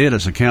things I did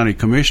as a county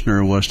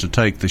commissioner was to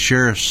take the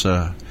sheriff's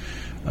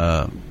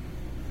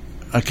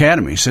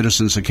academy,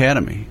 Citizens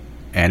Academy,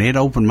 and it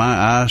opened my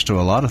eyes to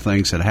a lot of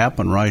things that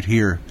happen right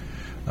here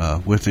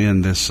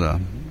within this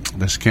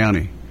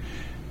county.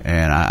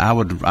 And I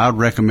would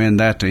recommend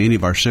that to any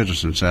of our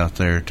citizens out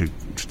there to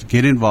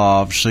get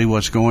involved, see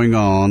what's going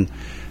on,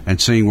 and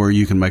seeing where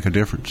you can make a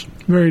difference.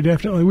 Very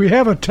definitely. We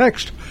have a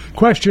text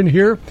question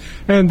here,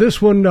 and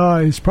this one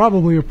is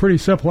probably a pretty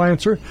simple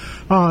answer.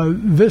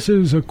 This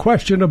is a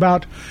question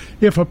about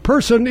if a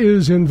person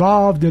is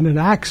involved in an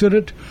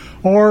accident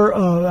or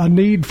a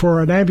need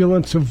for an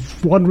ambulance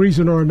of one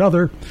reason or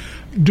another,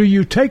 do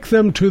you take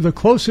them to the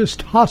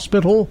closest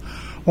hospital,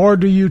 or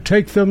do you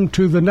take them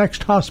to the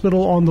next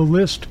hospital on the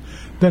list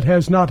that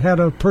has not had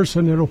a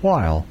person in a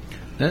while?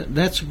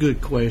 That's a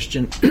good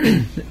question.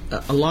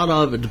 A lot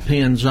of it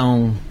depends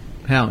on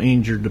how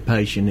injured the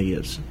patient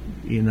is.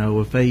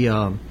 If they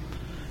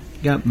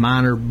got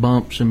minor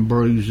bumps and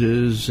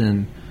bruises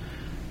and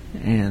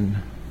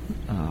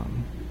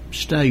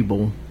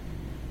stable,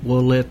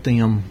 we'll let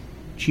them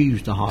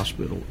choose the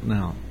hospital.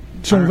 Now,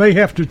 so they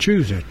have to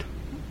choose it.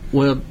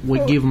 Well, we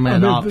give them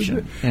that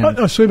option,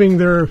 assuming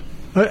they're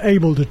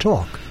able to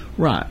talk.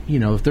 Right.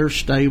 If they're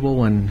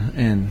stable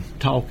and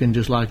talking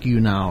just like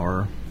you now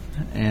are,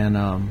 and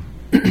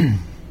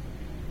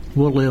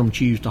we'll let them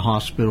choose the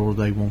hospital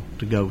they want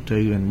to go to.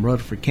 And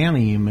Rutherford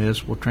County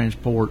EMS will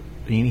transport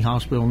any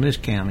hospital in this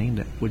county,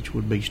 which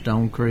would be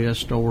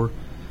Stonecrest or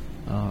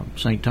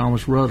St.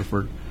 Thomas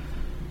Rutherford,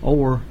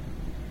 or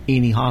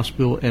any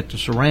hospital at the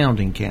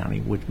surrounding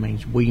county, which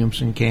means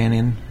Williamson,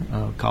 Cannon,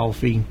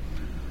 Coffee,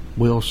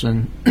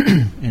 Wilson,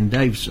 and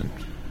Davison.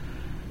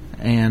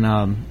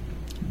 And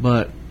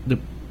but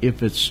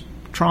if it's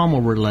trauma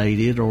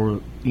related,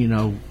 or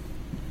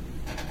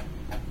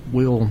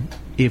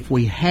if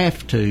we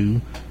have to,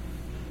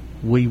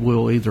 we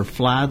will either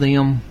fly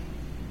them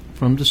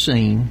from the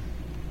scene,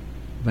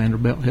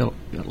 Vanderbilt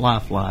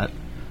Life Flight,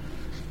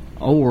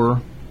 or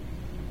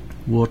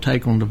we'll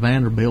take them to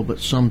Vanderbilt.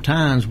 But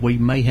sometimes we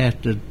may have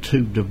to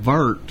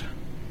divert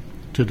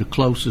to the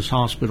closest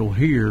hospital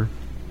here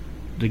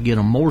to get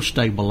them more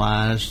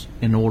stabilized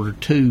in order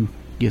to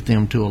get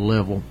them to a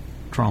level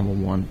trauma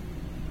 1.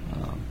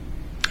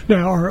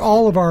 Now, are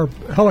all of our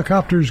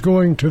helicopters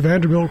going to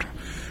Vanderbilt?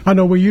 I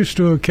know we used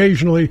to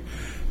occasionally,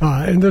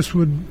 and this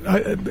would,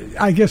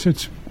 I guess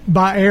it's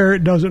by air,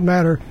 it doesn't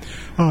matter.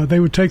 They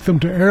would take them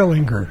to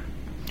Erlanger,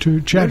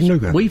 to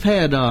Chattanooga. We've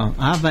had,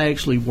 I've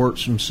actually worked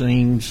some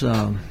scenes,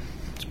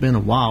 it's been a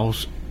while,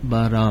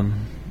 but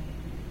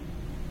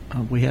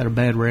we had a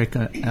bad wreck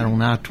out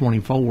on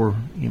I-24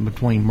 in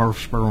between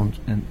Murfreesboro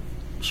and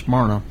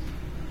Smyrna.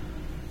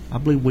 I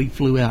believe we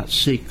flew out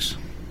six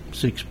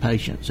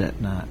patients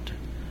that night,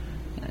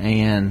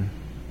 and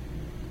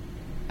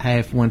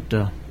half went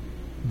to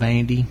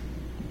Vandy,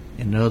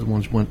 and the other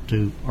ones went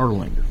to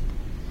Erlanger.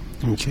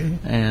 Okay.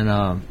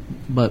 And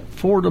but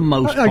for the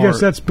most part, I guess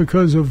that's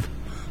because of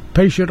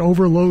patient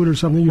overload or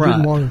something you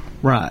didn't want to.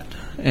 Right.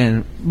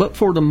 But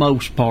for the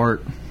most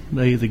part,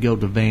 they either go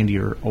to Vandy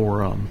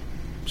or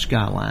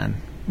Skyline.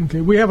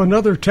 Okay. We have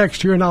another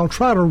text here, and I'll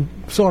try to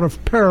sort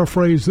of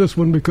paraphrase this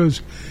one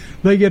because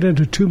they get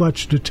into too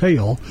much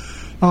detail.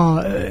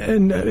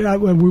 And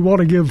we want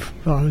to give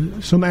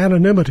some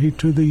anonymity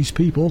to these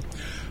people.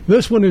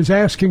 This one is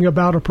asking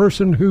about a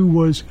person who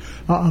was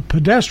a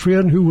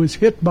pedestrian who was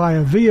hit by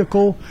a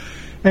vehicle,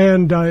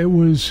 and it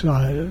was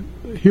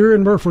here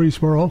in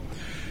Murfreesboro,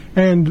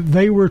 and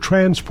they were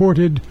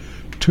transported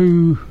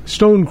to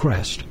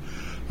Stonecrest.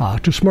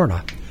 to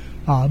Smyrna.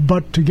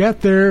 But to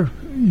get there,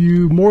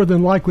 you more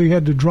than likely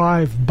had to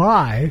drive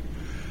by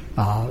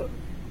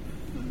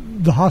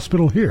the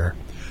hospital here,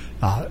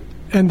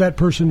 and that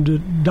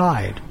person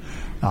died.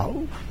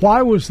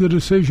 Why was the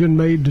decision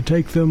made to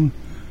take them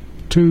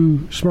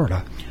to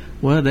Smyrna?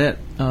 Well, that...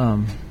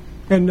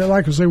 and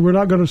like I say, we're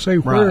not going to say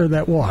where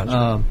that was.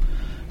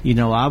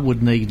 I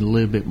would need a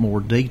little bit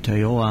more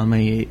detail. I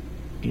mean,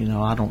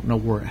 I don't know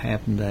where it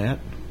happened at.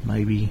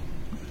 Maybe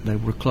they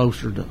were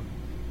closer to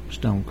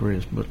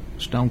Stonecrest, but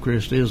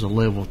Stonecrest is a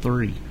level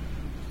 3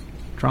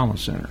 trauma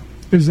center.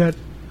 Is that...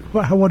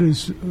 What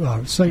is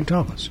St.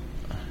 Thomas?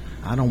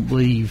 I don't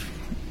believe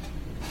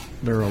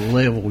they're a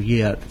level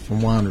yet,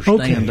 from what I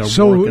understand. Okay, they're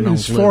so working on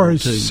as far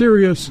as 2.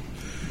 serious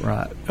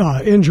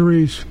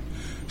injuries,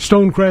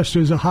 Stonecrest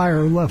is a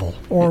higher level,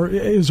 or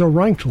is a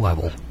ranked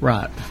level.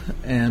 Right.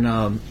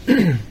 And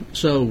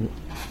so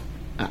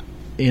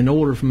in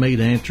order for me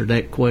to answer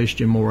that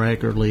question more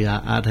accurately,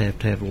 I'd have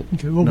to have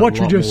okay, well, what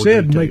you just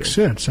said makes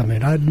sense. I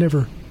mean, I'd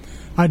never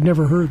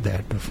heard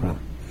that before.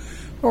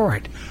 All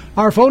right.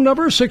 Our phone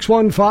number,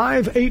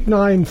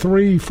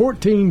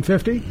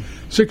 615-893-1450,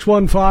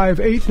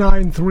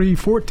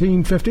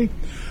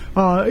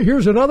 615-893-1450.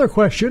 Here's another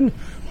question.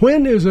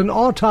 When is an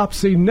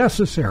autopsy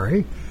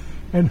necessary,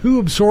 and who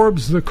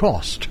absorbs the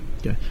cost?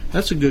 Okay.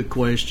 That's a good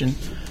question.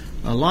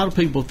 A lot of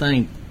people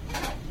think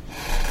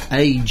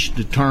age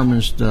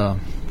determines the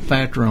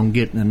factor on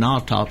getting an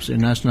autopsy,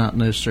 and that's not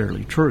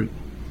necessarily true.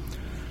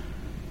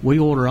 We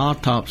order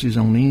autopsies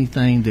on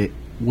anything that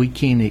we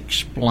can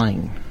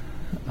explain.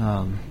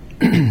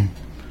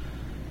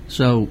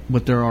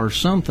 But there are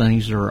some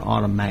things that are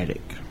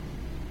automatic.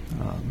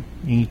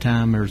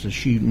 Anytime there's a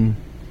shooting,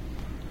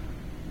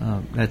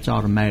 that's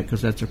automatic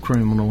because that's a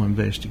criminal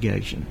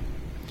investigation.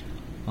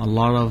 A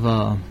lot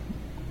of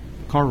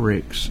car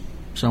wrecks,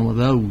 some of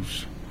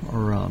those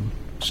are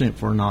sent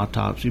for an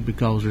autopsy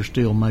because there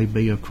still may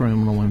be a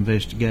criminal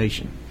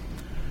investigation.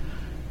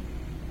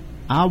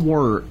 I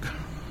work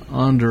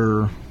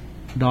under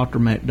Dr.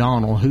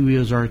 McDonald, who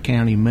is our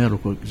county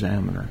medical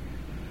examiner,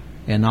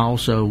 and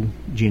also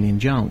Jenny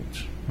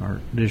Jones, our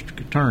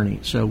district attorney.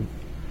 So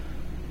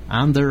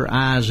I'm their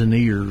eyes and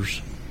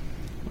ears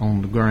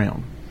on the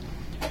ground,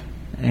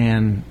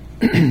 and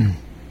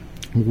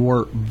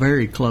work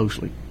very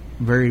closely,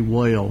 very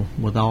well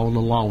with all the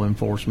law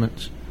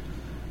enforcement.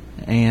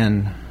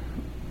 And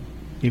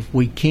if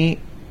we can't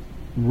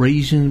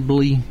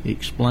reasonably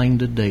explain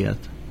the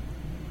death,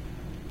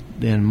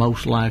 then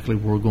most likely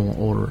we're going to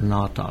order an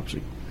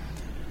autopsy.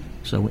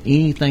 So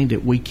anything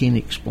that we can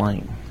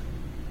explain,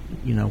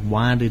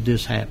 why did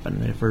this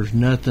happen? If there's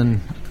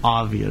nothing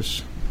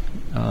obvious,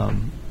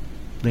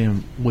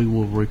 then we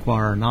will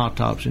require an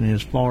autopsy. And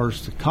as far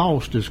as the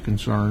cost is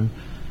concerned,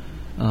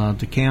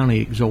 the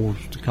county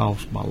absorbs the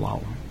cost by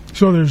law.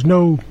 So there's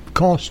no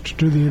cost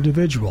to the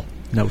individual?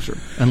 No, sir.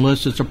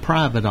 Unless it's a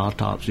private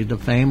autopsy. The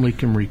family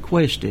can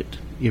request it.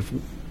 If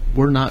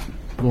we're not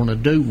going to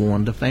do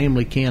one, the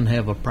family can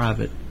have a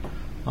private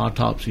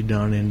autopsy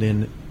done, and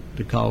then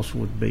the cost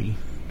would be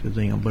to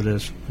them. But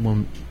us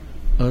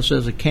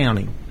as a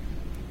county,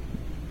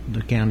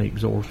 the county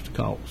absorbs the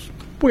cost.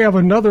 We have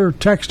another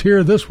text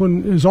here. This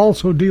one is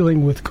also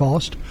dealing with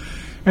cost,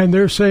 and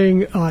they're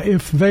saying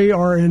if they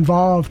are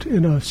involved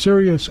in a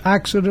serious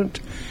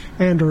accident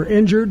and are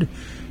injured,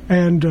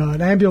 and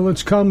an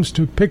ambulance comes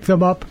to pick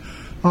them up,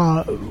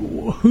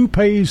 who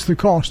pays the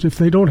cost? If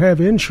they don't have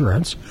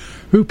insurance,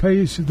 who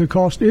pays the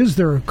cost? Is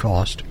there a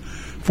cost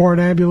for an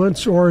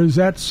ambulance, or is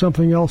that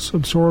something else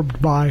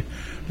absorbed by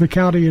the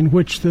county in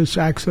which this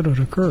accident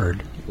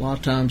occurred? A lot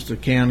of times the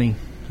county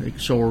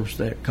absorbs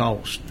that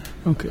cost.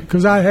 Okay,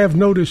 because I have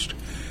noticed,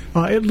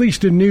 at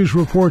least in news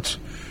reports,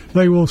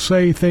 they will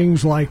say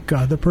things like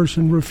the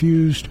person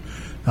refused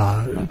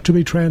to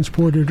be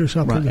transported or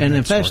something. Right. And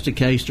if that's the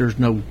case, there's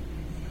no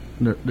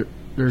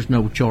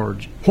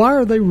charge. Why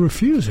are they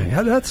refusing?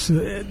 That's,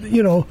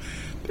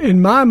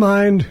 in my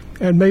mind,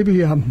 and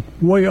maybe I'm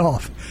way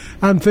off,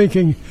 I'm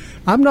thinking,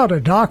 I'm not a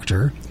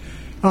doctor.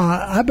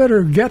 I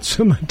better get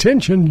some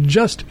attention,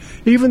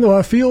 even though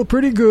I feel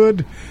pretty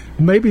good,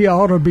 maybe I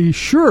ought to be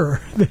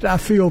sure that I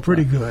feel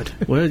pretty good.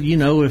 Well,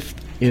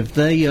 if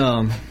they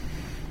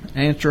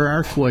answer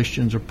our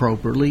questions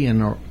appropriately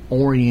and are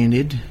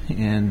oriented,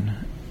 and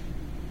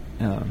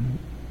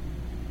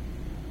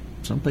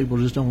some people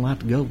just don't like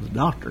to go to the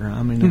doctor.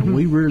 I mean,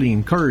 we really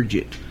encourage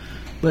it.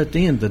 But at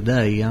the end of the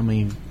day, I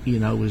mean,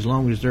 as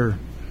long as they're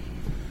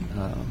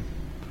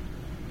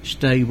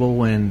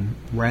stable and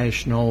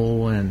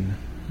rational and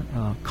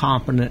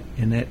competent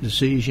in that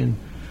decision,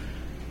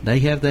 they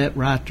have that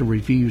right to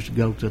refuse to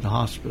go to the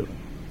hospital.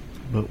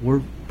 But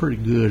we're pretty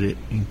good at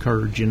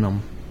encouraging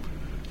them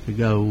to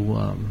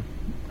go.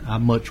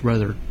 I'd much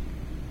rather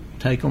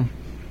take them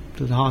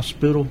to the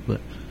hospital, but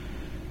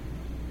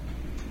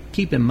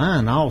keep in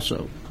mind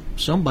also,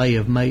 somebody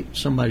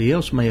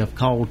else may have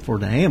called for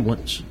the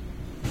ambulance.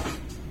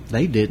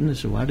 They didn't,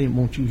 so I didn't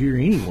want you here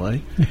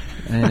anyway.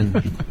 And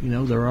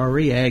they're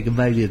already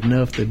aggravated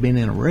enough. They've been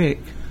in a wreck,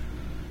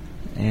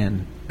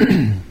 and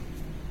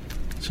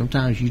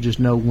sometimes you just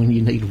know when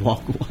you need to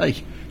walk away.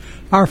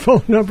 Our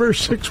phone number is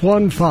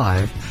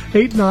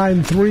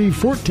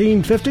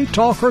 615-893-1450.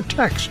 Talk or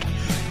text.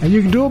 And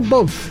you can do them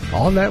both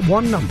on that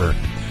one number.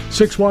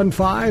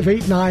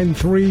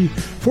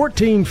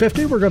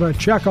 615-893-1450. We're going to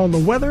check on the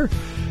weather,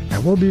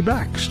 and we'll be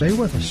back. Stay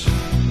with us.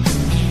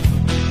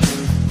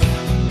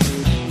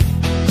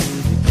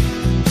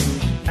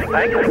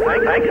 I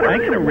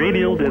can a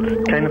radio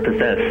that's kind of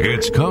possessed.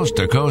 It's Coast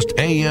to Coast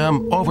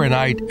AM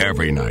overnight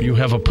every night. You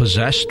have a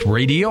possessed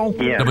radio?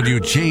 Yeah.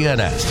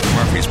 WGNS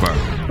Murfreesboro.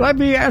 Let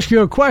me ask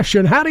you a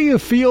question. How do you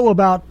feel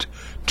about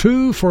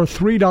 2 for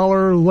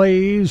 $3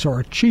 Lay's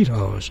or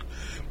Cheetos?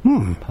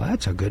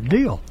 That's a good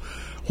deal.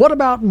 What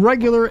about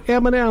regular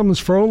M&Ms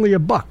for only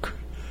 $1?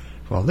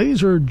 Well,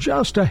 these are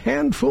just a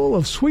handful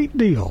of sweet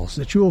deals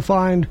that you'll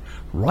find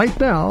right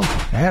now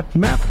at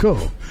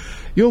MAPCO.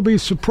 You'll be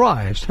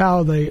surprised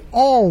how they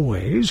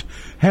always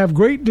have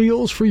great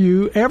deals for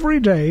you every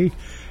day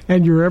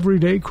and your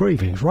everyday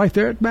cravings right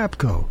there at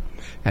MAPCO.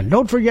 And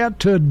don't forget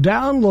to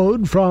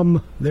download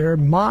from their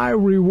My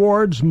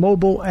Rewards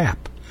mobile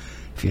app.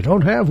 If you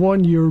don't have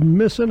one, you're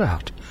missing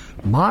out.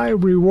 My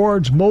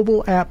Rewards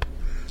mobile app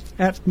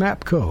at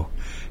MAPCO.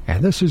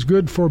 And this is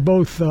good for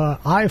both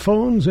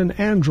iPhones and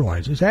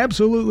Androids. It's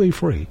absolutely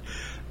free.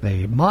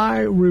 The My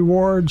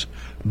Rewards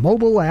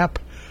mobile app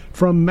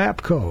from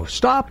MAPCO.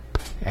 Stop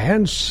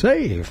and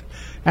save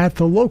at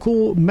the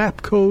local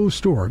MAPCO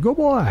store. Go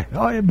by.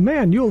 Oh,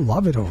 man, you'll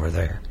love it over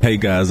there. Hey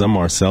guys, I'm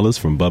Marcellus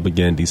from Bubba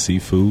Gandy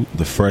Seafood,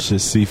 the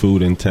freshest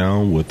seafood in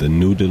town with a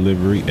new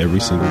delivery every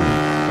single week.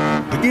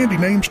 The Gandy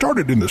name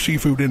started in the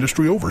seafood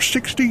industry over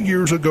 60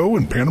 years ago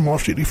in Panama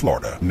City,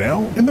 Florida.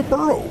 Now in the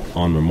borough.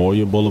 On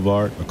Memorial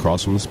Boulevard,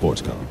 across from the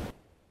Sports Com.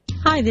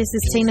 Hi, this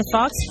is Tina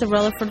Fox, the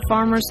Rutherford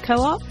Farmers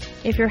Co-op.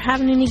 If you're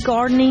having any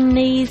gardening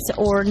needs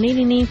or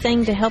needing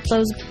anything to help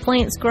those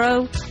plants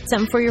grow,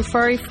 something for your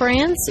furry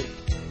friends,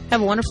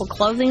 have a wonderful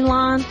clothing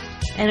line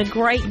and a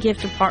great gift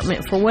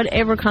department for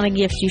whatever kind of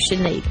gift you should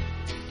need.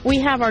 We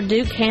have our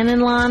Duke Cannon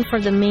line for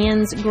the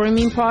men's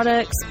grooming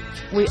products.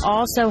 We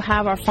also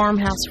have our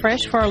Farmhouse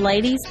Fresh for our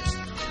ladies.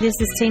 This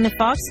is Tina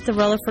Fox, the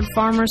Rutherford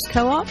Farmers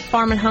Co-op,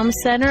 Farm and Home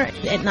Center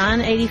at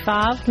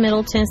 985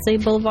 Middle Tennessee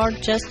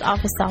Boulevard, just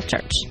off of South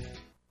Church.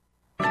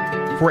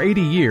 For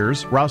 80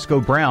 years, Roscoe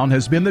Brown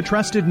has been the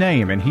trusted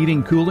name in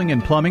heating, cooling,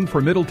 and plumbing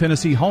for Middle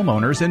Tennessee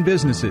homeowners and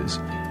businesses.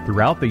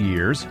 Throughout the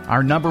years,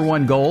 our number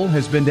one goal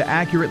has been to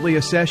accurately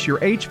assess your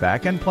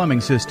HVAC and plumbing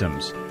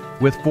systems.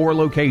 With 4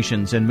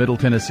 locations in Middle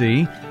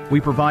Tennessee, we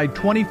provide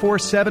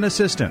 24/7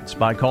 assistance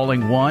by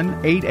calling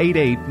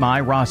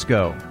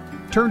 1-888-MY-ROSCOE.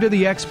 Turn to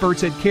the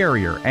experts at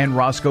Carrier and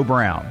Roscoe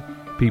Brown.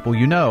 People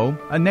you know,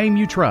 a name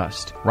you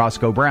trust.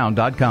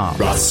 RoscoeBrown.com.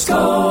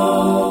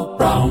 Roscoe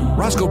Brown.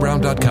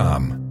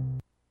 RoscoeBrown.com.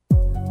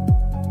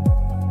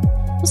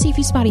 We'll see a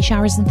few spotty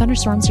showers and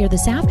thunderstorms here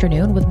this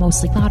afternoon with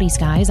mostly cloudy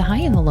skies, a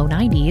high in the low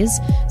 90s.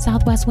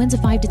 Southwest winds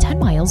of 5 to 10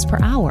 miles per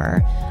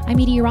hour. I'm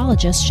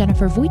meteorologist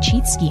Jennifer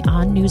Wojcicki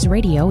on News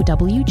Radio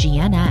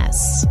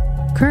WGNS.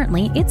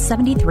 Currently, it's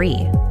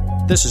 73.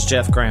 This is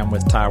Jeff Graham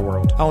with Tire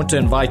World. I want to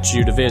invite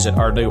you to visit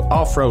our new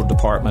off-road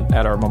department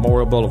at our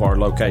Memorial Boulevard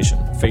location,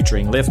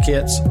 featuring lift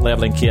kits,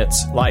 leveling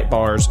kits, light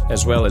bars,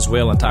 as well as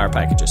wheel and tire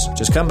packages.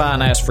 Just come by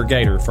and ask for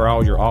Gator for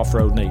all your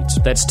off-road needs.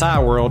 That's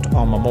Tire World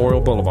on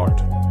Memorial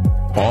Boulevard.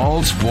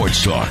 All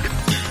sports talk.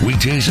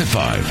 Weekdays at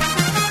 5.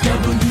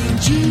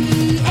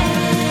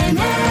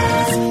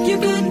 WGNS, your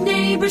good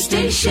neighbor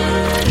station.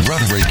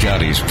 Rutherford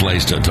County's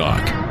place to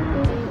talk.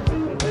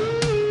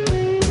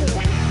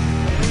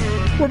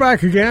 We're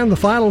back again. The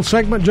final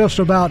segment, just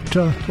about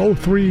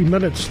 3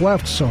 minutes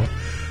left, so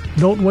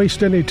don't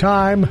waste any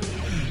time.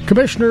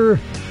 Commissioner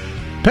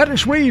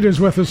Pettis Reed is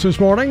with us this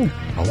morning,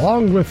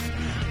 along with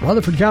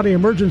Rutherford County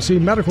Emergency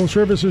Medical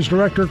Services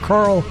Director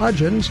Carl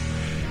Hudgens.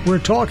 We're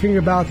talking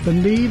about the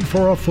need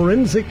for a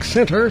forensic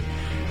center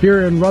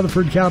here in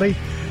Rutherford County.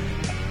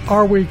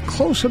 Are we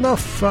close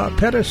enough,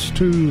 Pettis,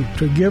 to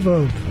give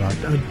an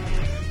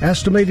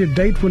estimated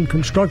date when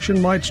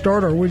construction might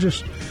start, or are we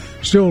just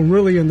still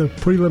really in the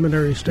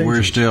preliminary stages?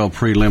 We're still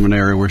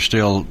preliminary. We're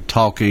still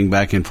talking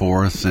back and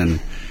forth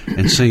and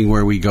seeing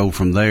where we go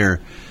from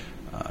there.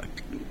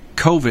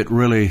 COVID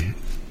really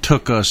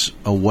took us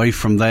away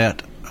from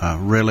that,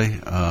 really.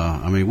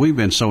 I mean, we've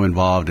been so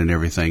involved in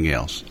everything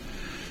else.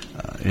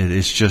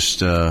 It's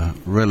just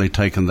really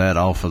taken that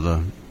off of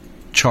the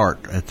chart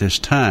at this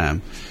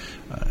time.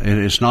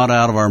 It's not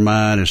out of our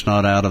mind. It's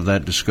not out of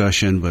that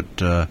discussion,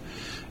 but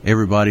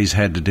everybody's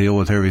had to deal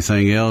with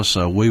everything else.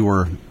 We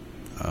were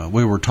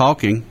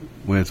talking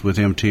with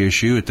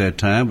MTSU at that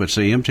time, but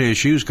see,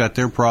 MTSU's got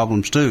their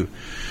problems too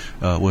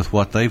with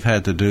what they've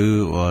had to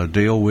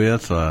deal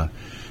with.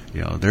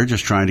 They're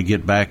just trying to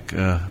get back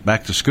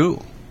to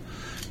school.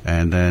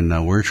 And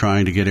then we're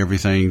trying to get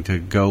everything to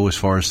go as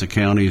far as the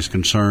county is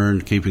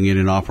concerned, keeping it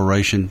in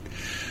operation.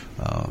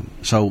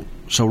 So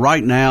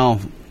right now,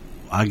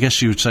 I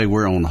guess you would say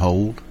we're on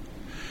hold.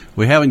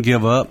 We haven't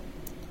give up.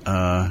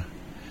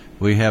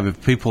 We have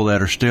people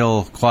that are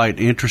still quite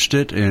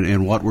interested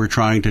in what we're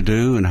trying to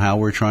do and how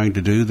we're trying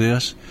to do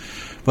this.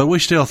 But we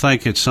still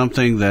think it's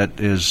something that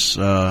is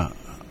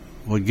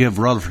would give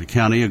Rutherford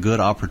County a good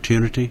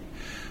opportunity,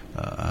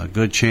 a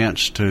good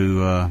chance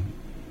to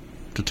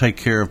take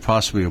care of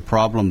possibly a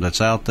problem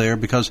that's out there.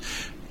 Because,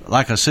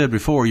 like I said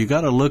before, you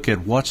got to look at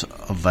what's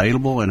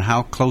available and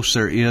how close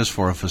there is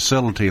for a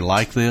facility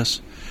like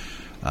this.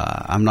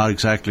 I'm not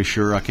exactly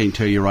sure. I can't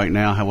tell you right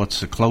now what's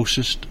the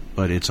closest,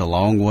 but it's a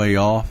long way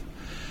off.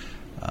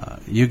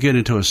 You get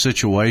into a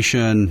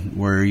situation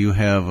where you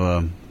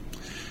have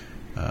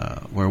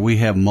where we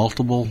have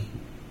multiple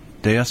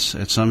deaths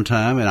at some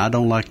time, and I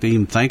don't like to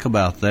even think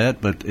about that,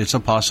 but it's a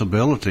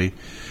possibility.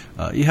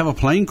 You have a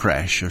plane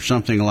crash or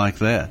something like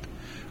that.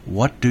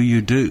 What do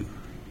you do,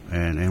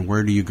 and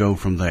where do you go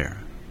from there?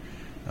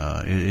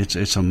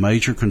 It's a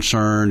major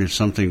concern. It's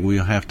something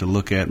we'll have to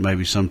look at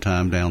maybe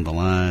sometime down the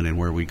line, and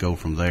where we go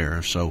from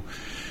there. So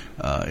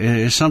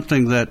it's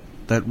something that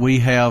we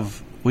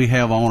have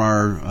on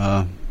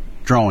our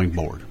drawing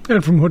board.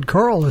 And from what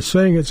Carl is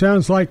saying, it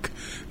sounds like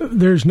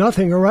there's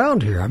nothing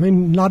around here. I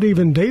mean, not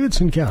even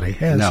Davidson County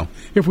has. No.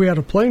 If we had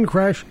a plane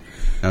crash.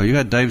 Now, you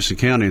got Davidson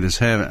County that's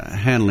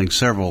handling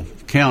several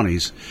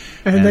counties.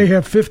 And they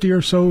have 50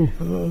 or so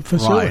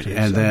facilities. Right,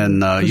 and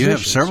then you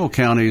have several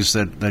counties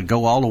that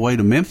go all the way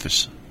to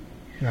Memphis.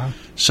 Yeah.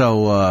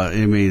 So,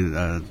 I mean,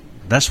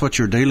 that's what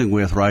you're dealing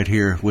with right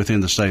here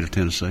within the state of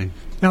Tennessee.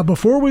 Now,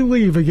 before we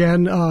leave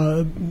again,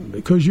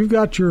 because you've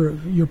got your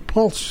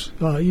pulse,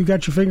 you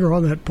got your finger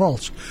on that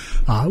pulse,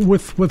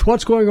 with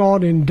what's going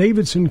on in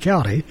Davidson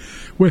County,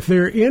 with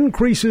their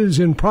increases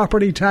in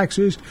property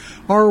taxes,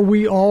 are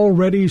we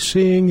already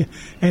seeing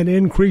an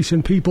increase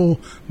in people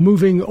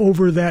moving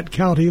over that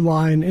county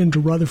line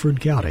into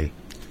Rutherford County?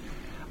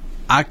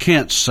 I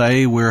can't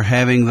say we're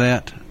having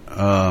that.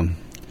 I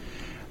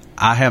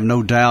have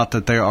no doubt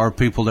that there are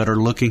people that are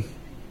looking.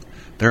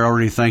 They're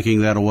already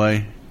thinking that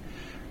away.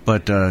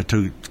 But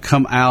to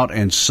come out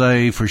and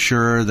say for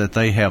sure that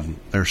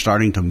they're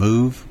starting to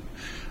move,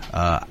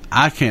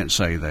 I can't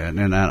say that,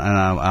 and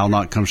I'll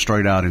not come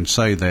straight out and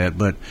say that.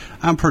 But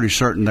I'm pretty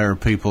certain there are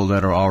people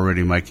that are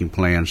already making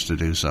plans to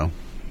do so.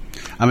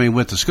 I mean,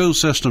 with the school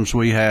systems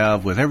we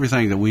have, with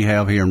everything that we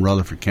have here in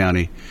Rutherford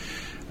County,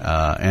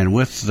 and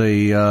with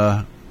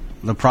the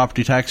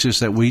property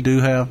taxes that we do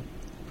have,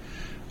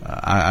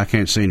 I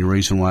can't see any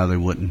reason why they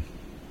wouldn't.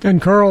 And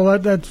Carl,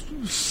 that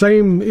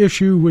same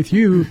issue with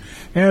you,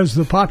 as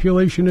the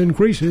population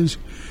increases,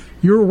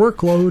 your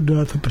workload,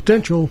 the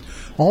potential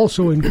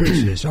also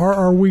increases.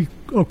 Are we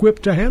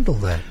equipped to handle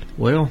that?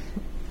 Well,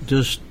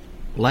 just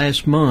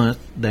last month,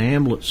 the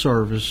ambulance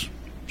service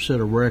set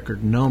a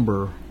record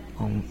number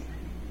on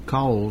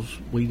calls.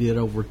 We did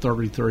over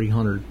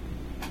 3,300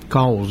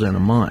 calls in a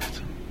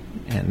month,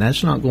 and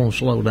that's not going to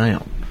slow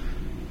down.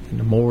 And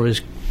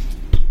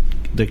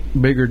the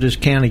bigger this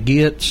county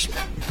gets,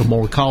 the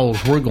more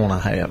calls we're going to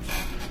have.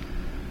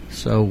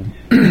 So,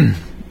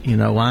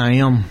 I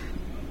am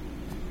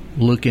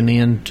looking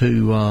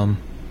into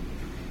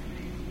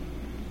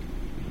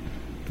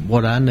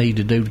what I need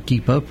to do to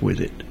keep up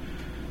with it,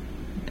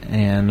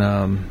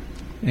 and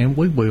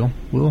we will.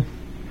 We'll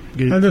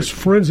get it. And this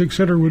forensic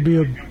center would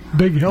be a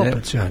big help.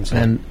 It sounds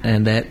like.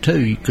 And that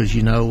too, because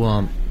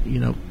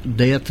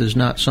death is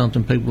not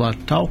something people like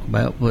to talk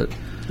about, but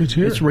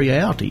it's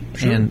reality.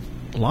 Sure. And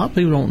a lot of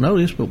people don't know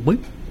this, but we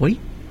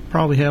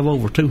probably have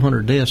over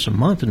 200 deaths a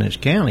month in this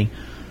county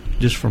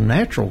just from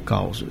natural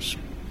causes,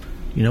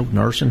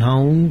 nursing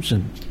homes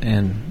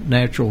and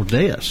natural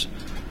deaths.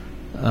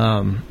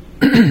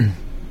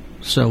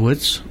 So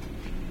it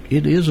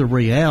is a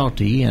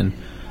reality, and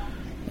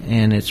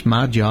it's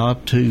my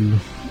job to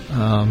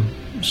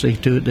see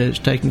to it that it's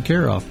taken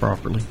care of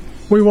properly.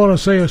 We want to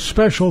say a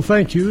special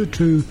thank you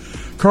to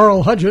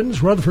Carl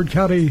Hudgens, Rutherford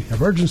County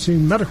Emergency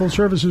Medical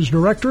Services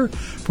Director,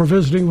 for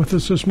visiting with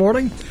us this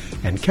morning,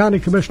 and County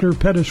Commissioner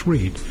Pettis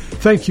Reed.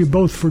 Thank you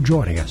both for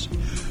joining us.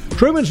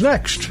 Truman's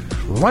next,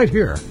 right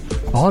here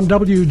on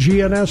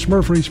WGNS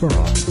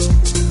Murfreesboro.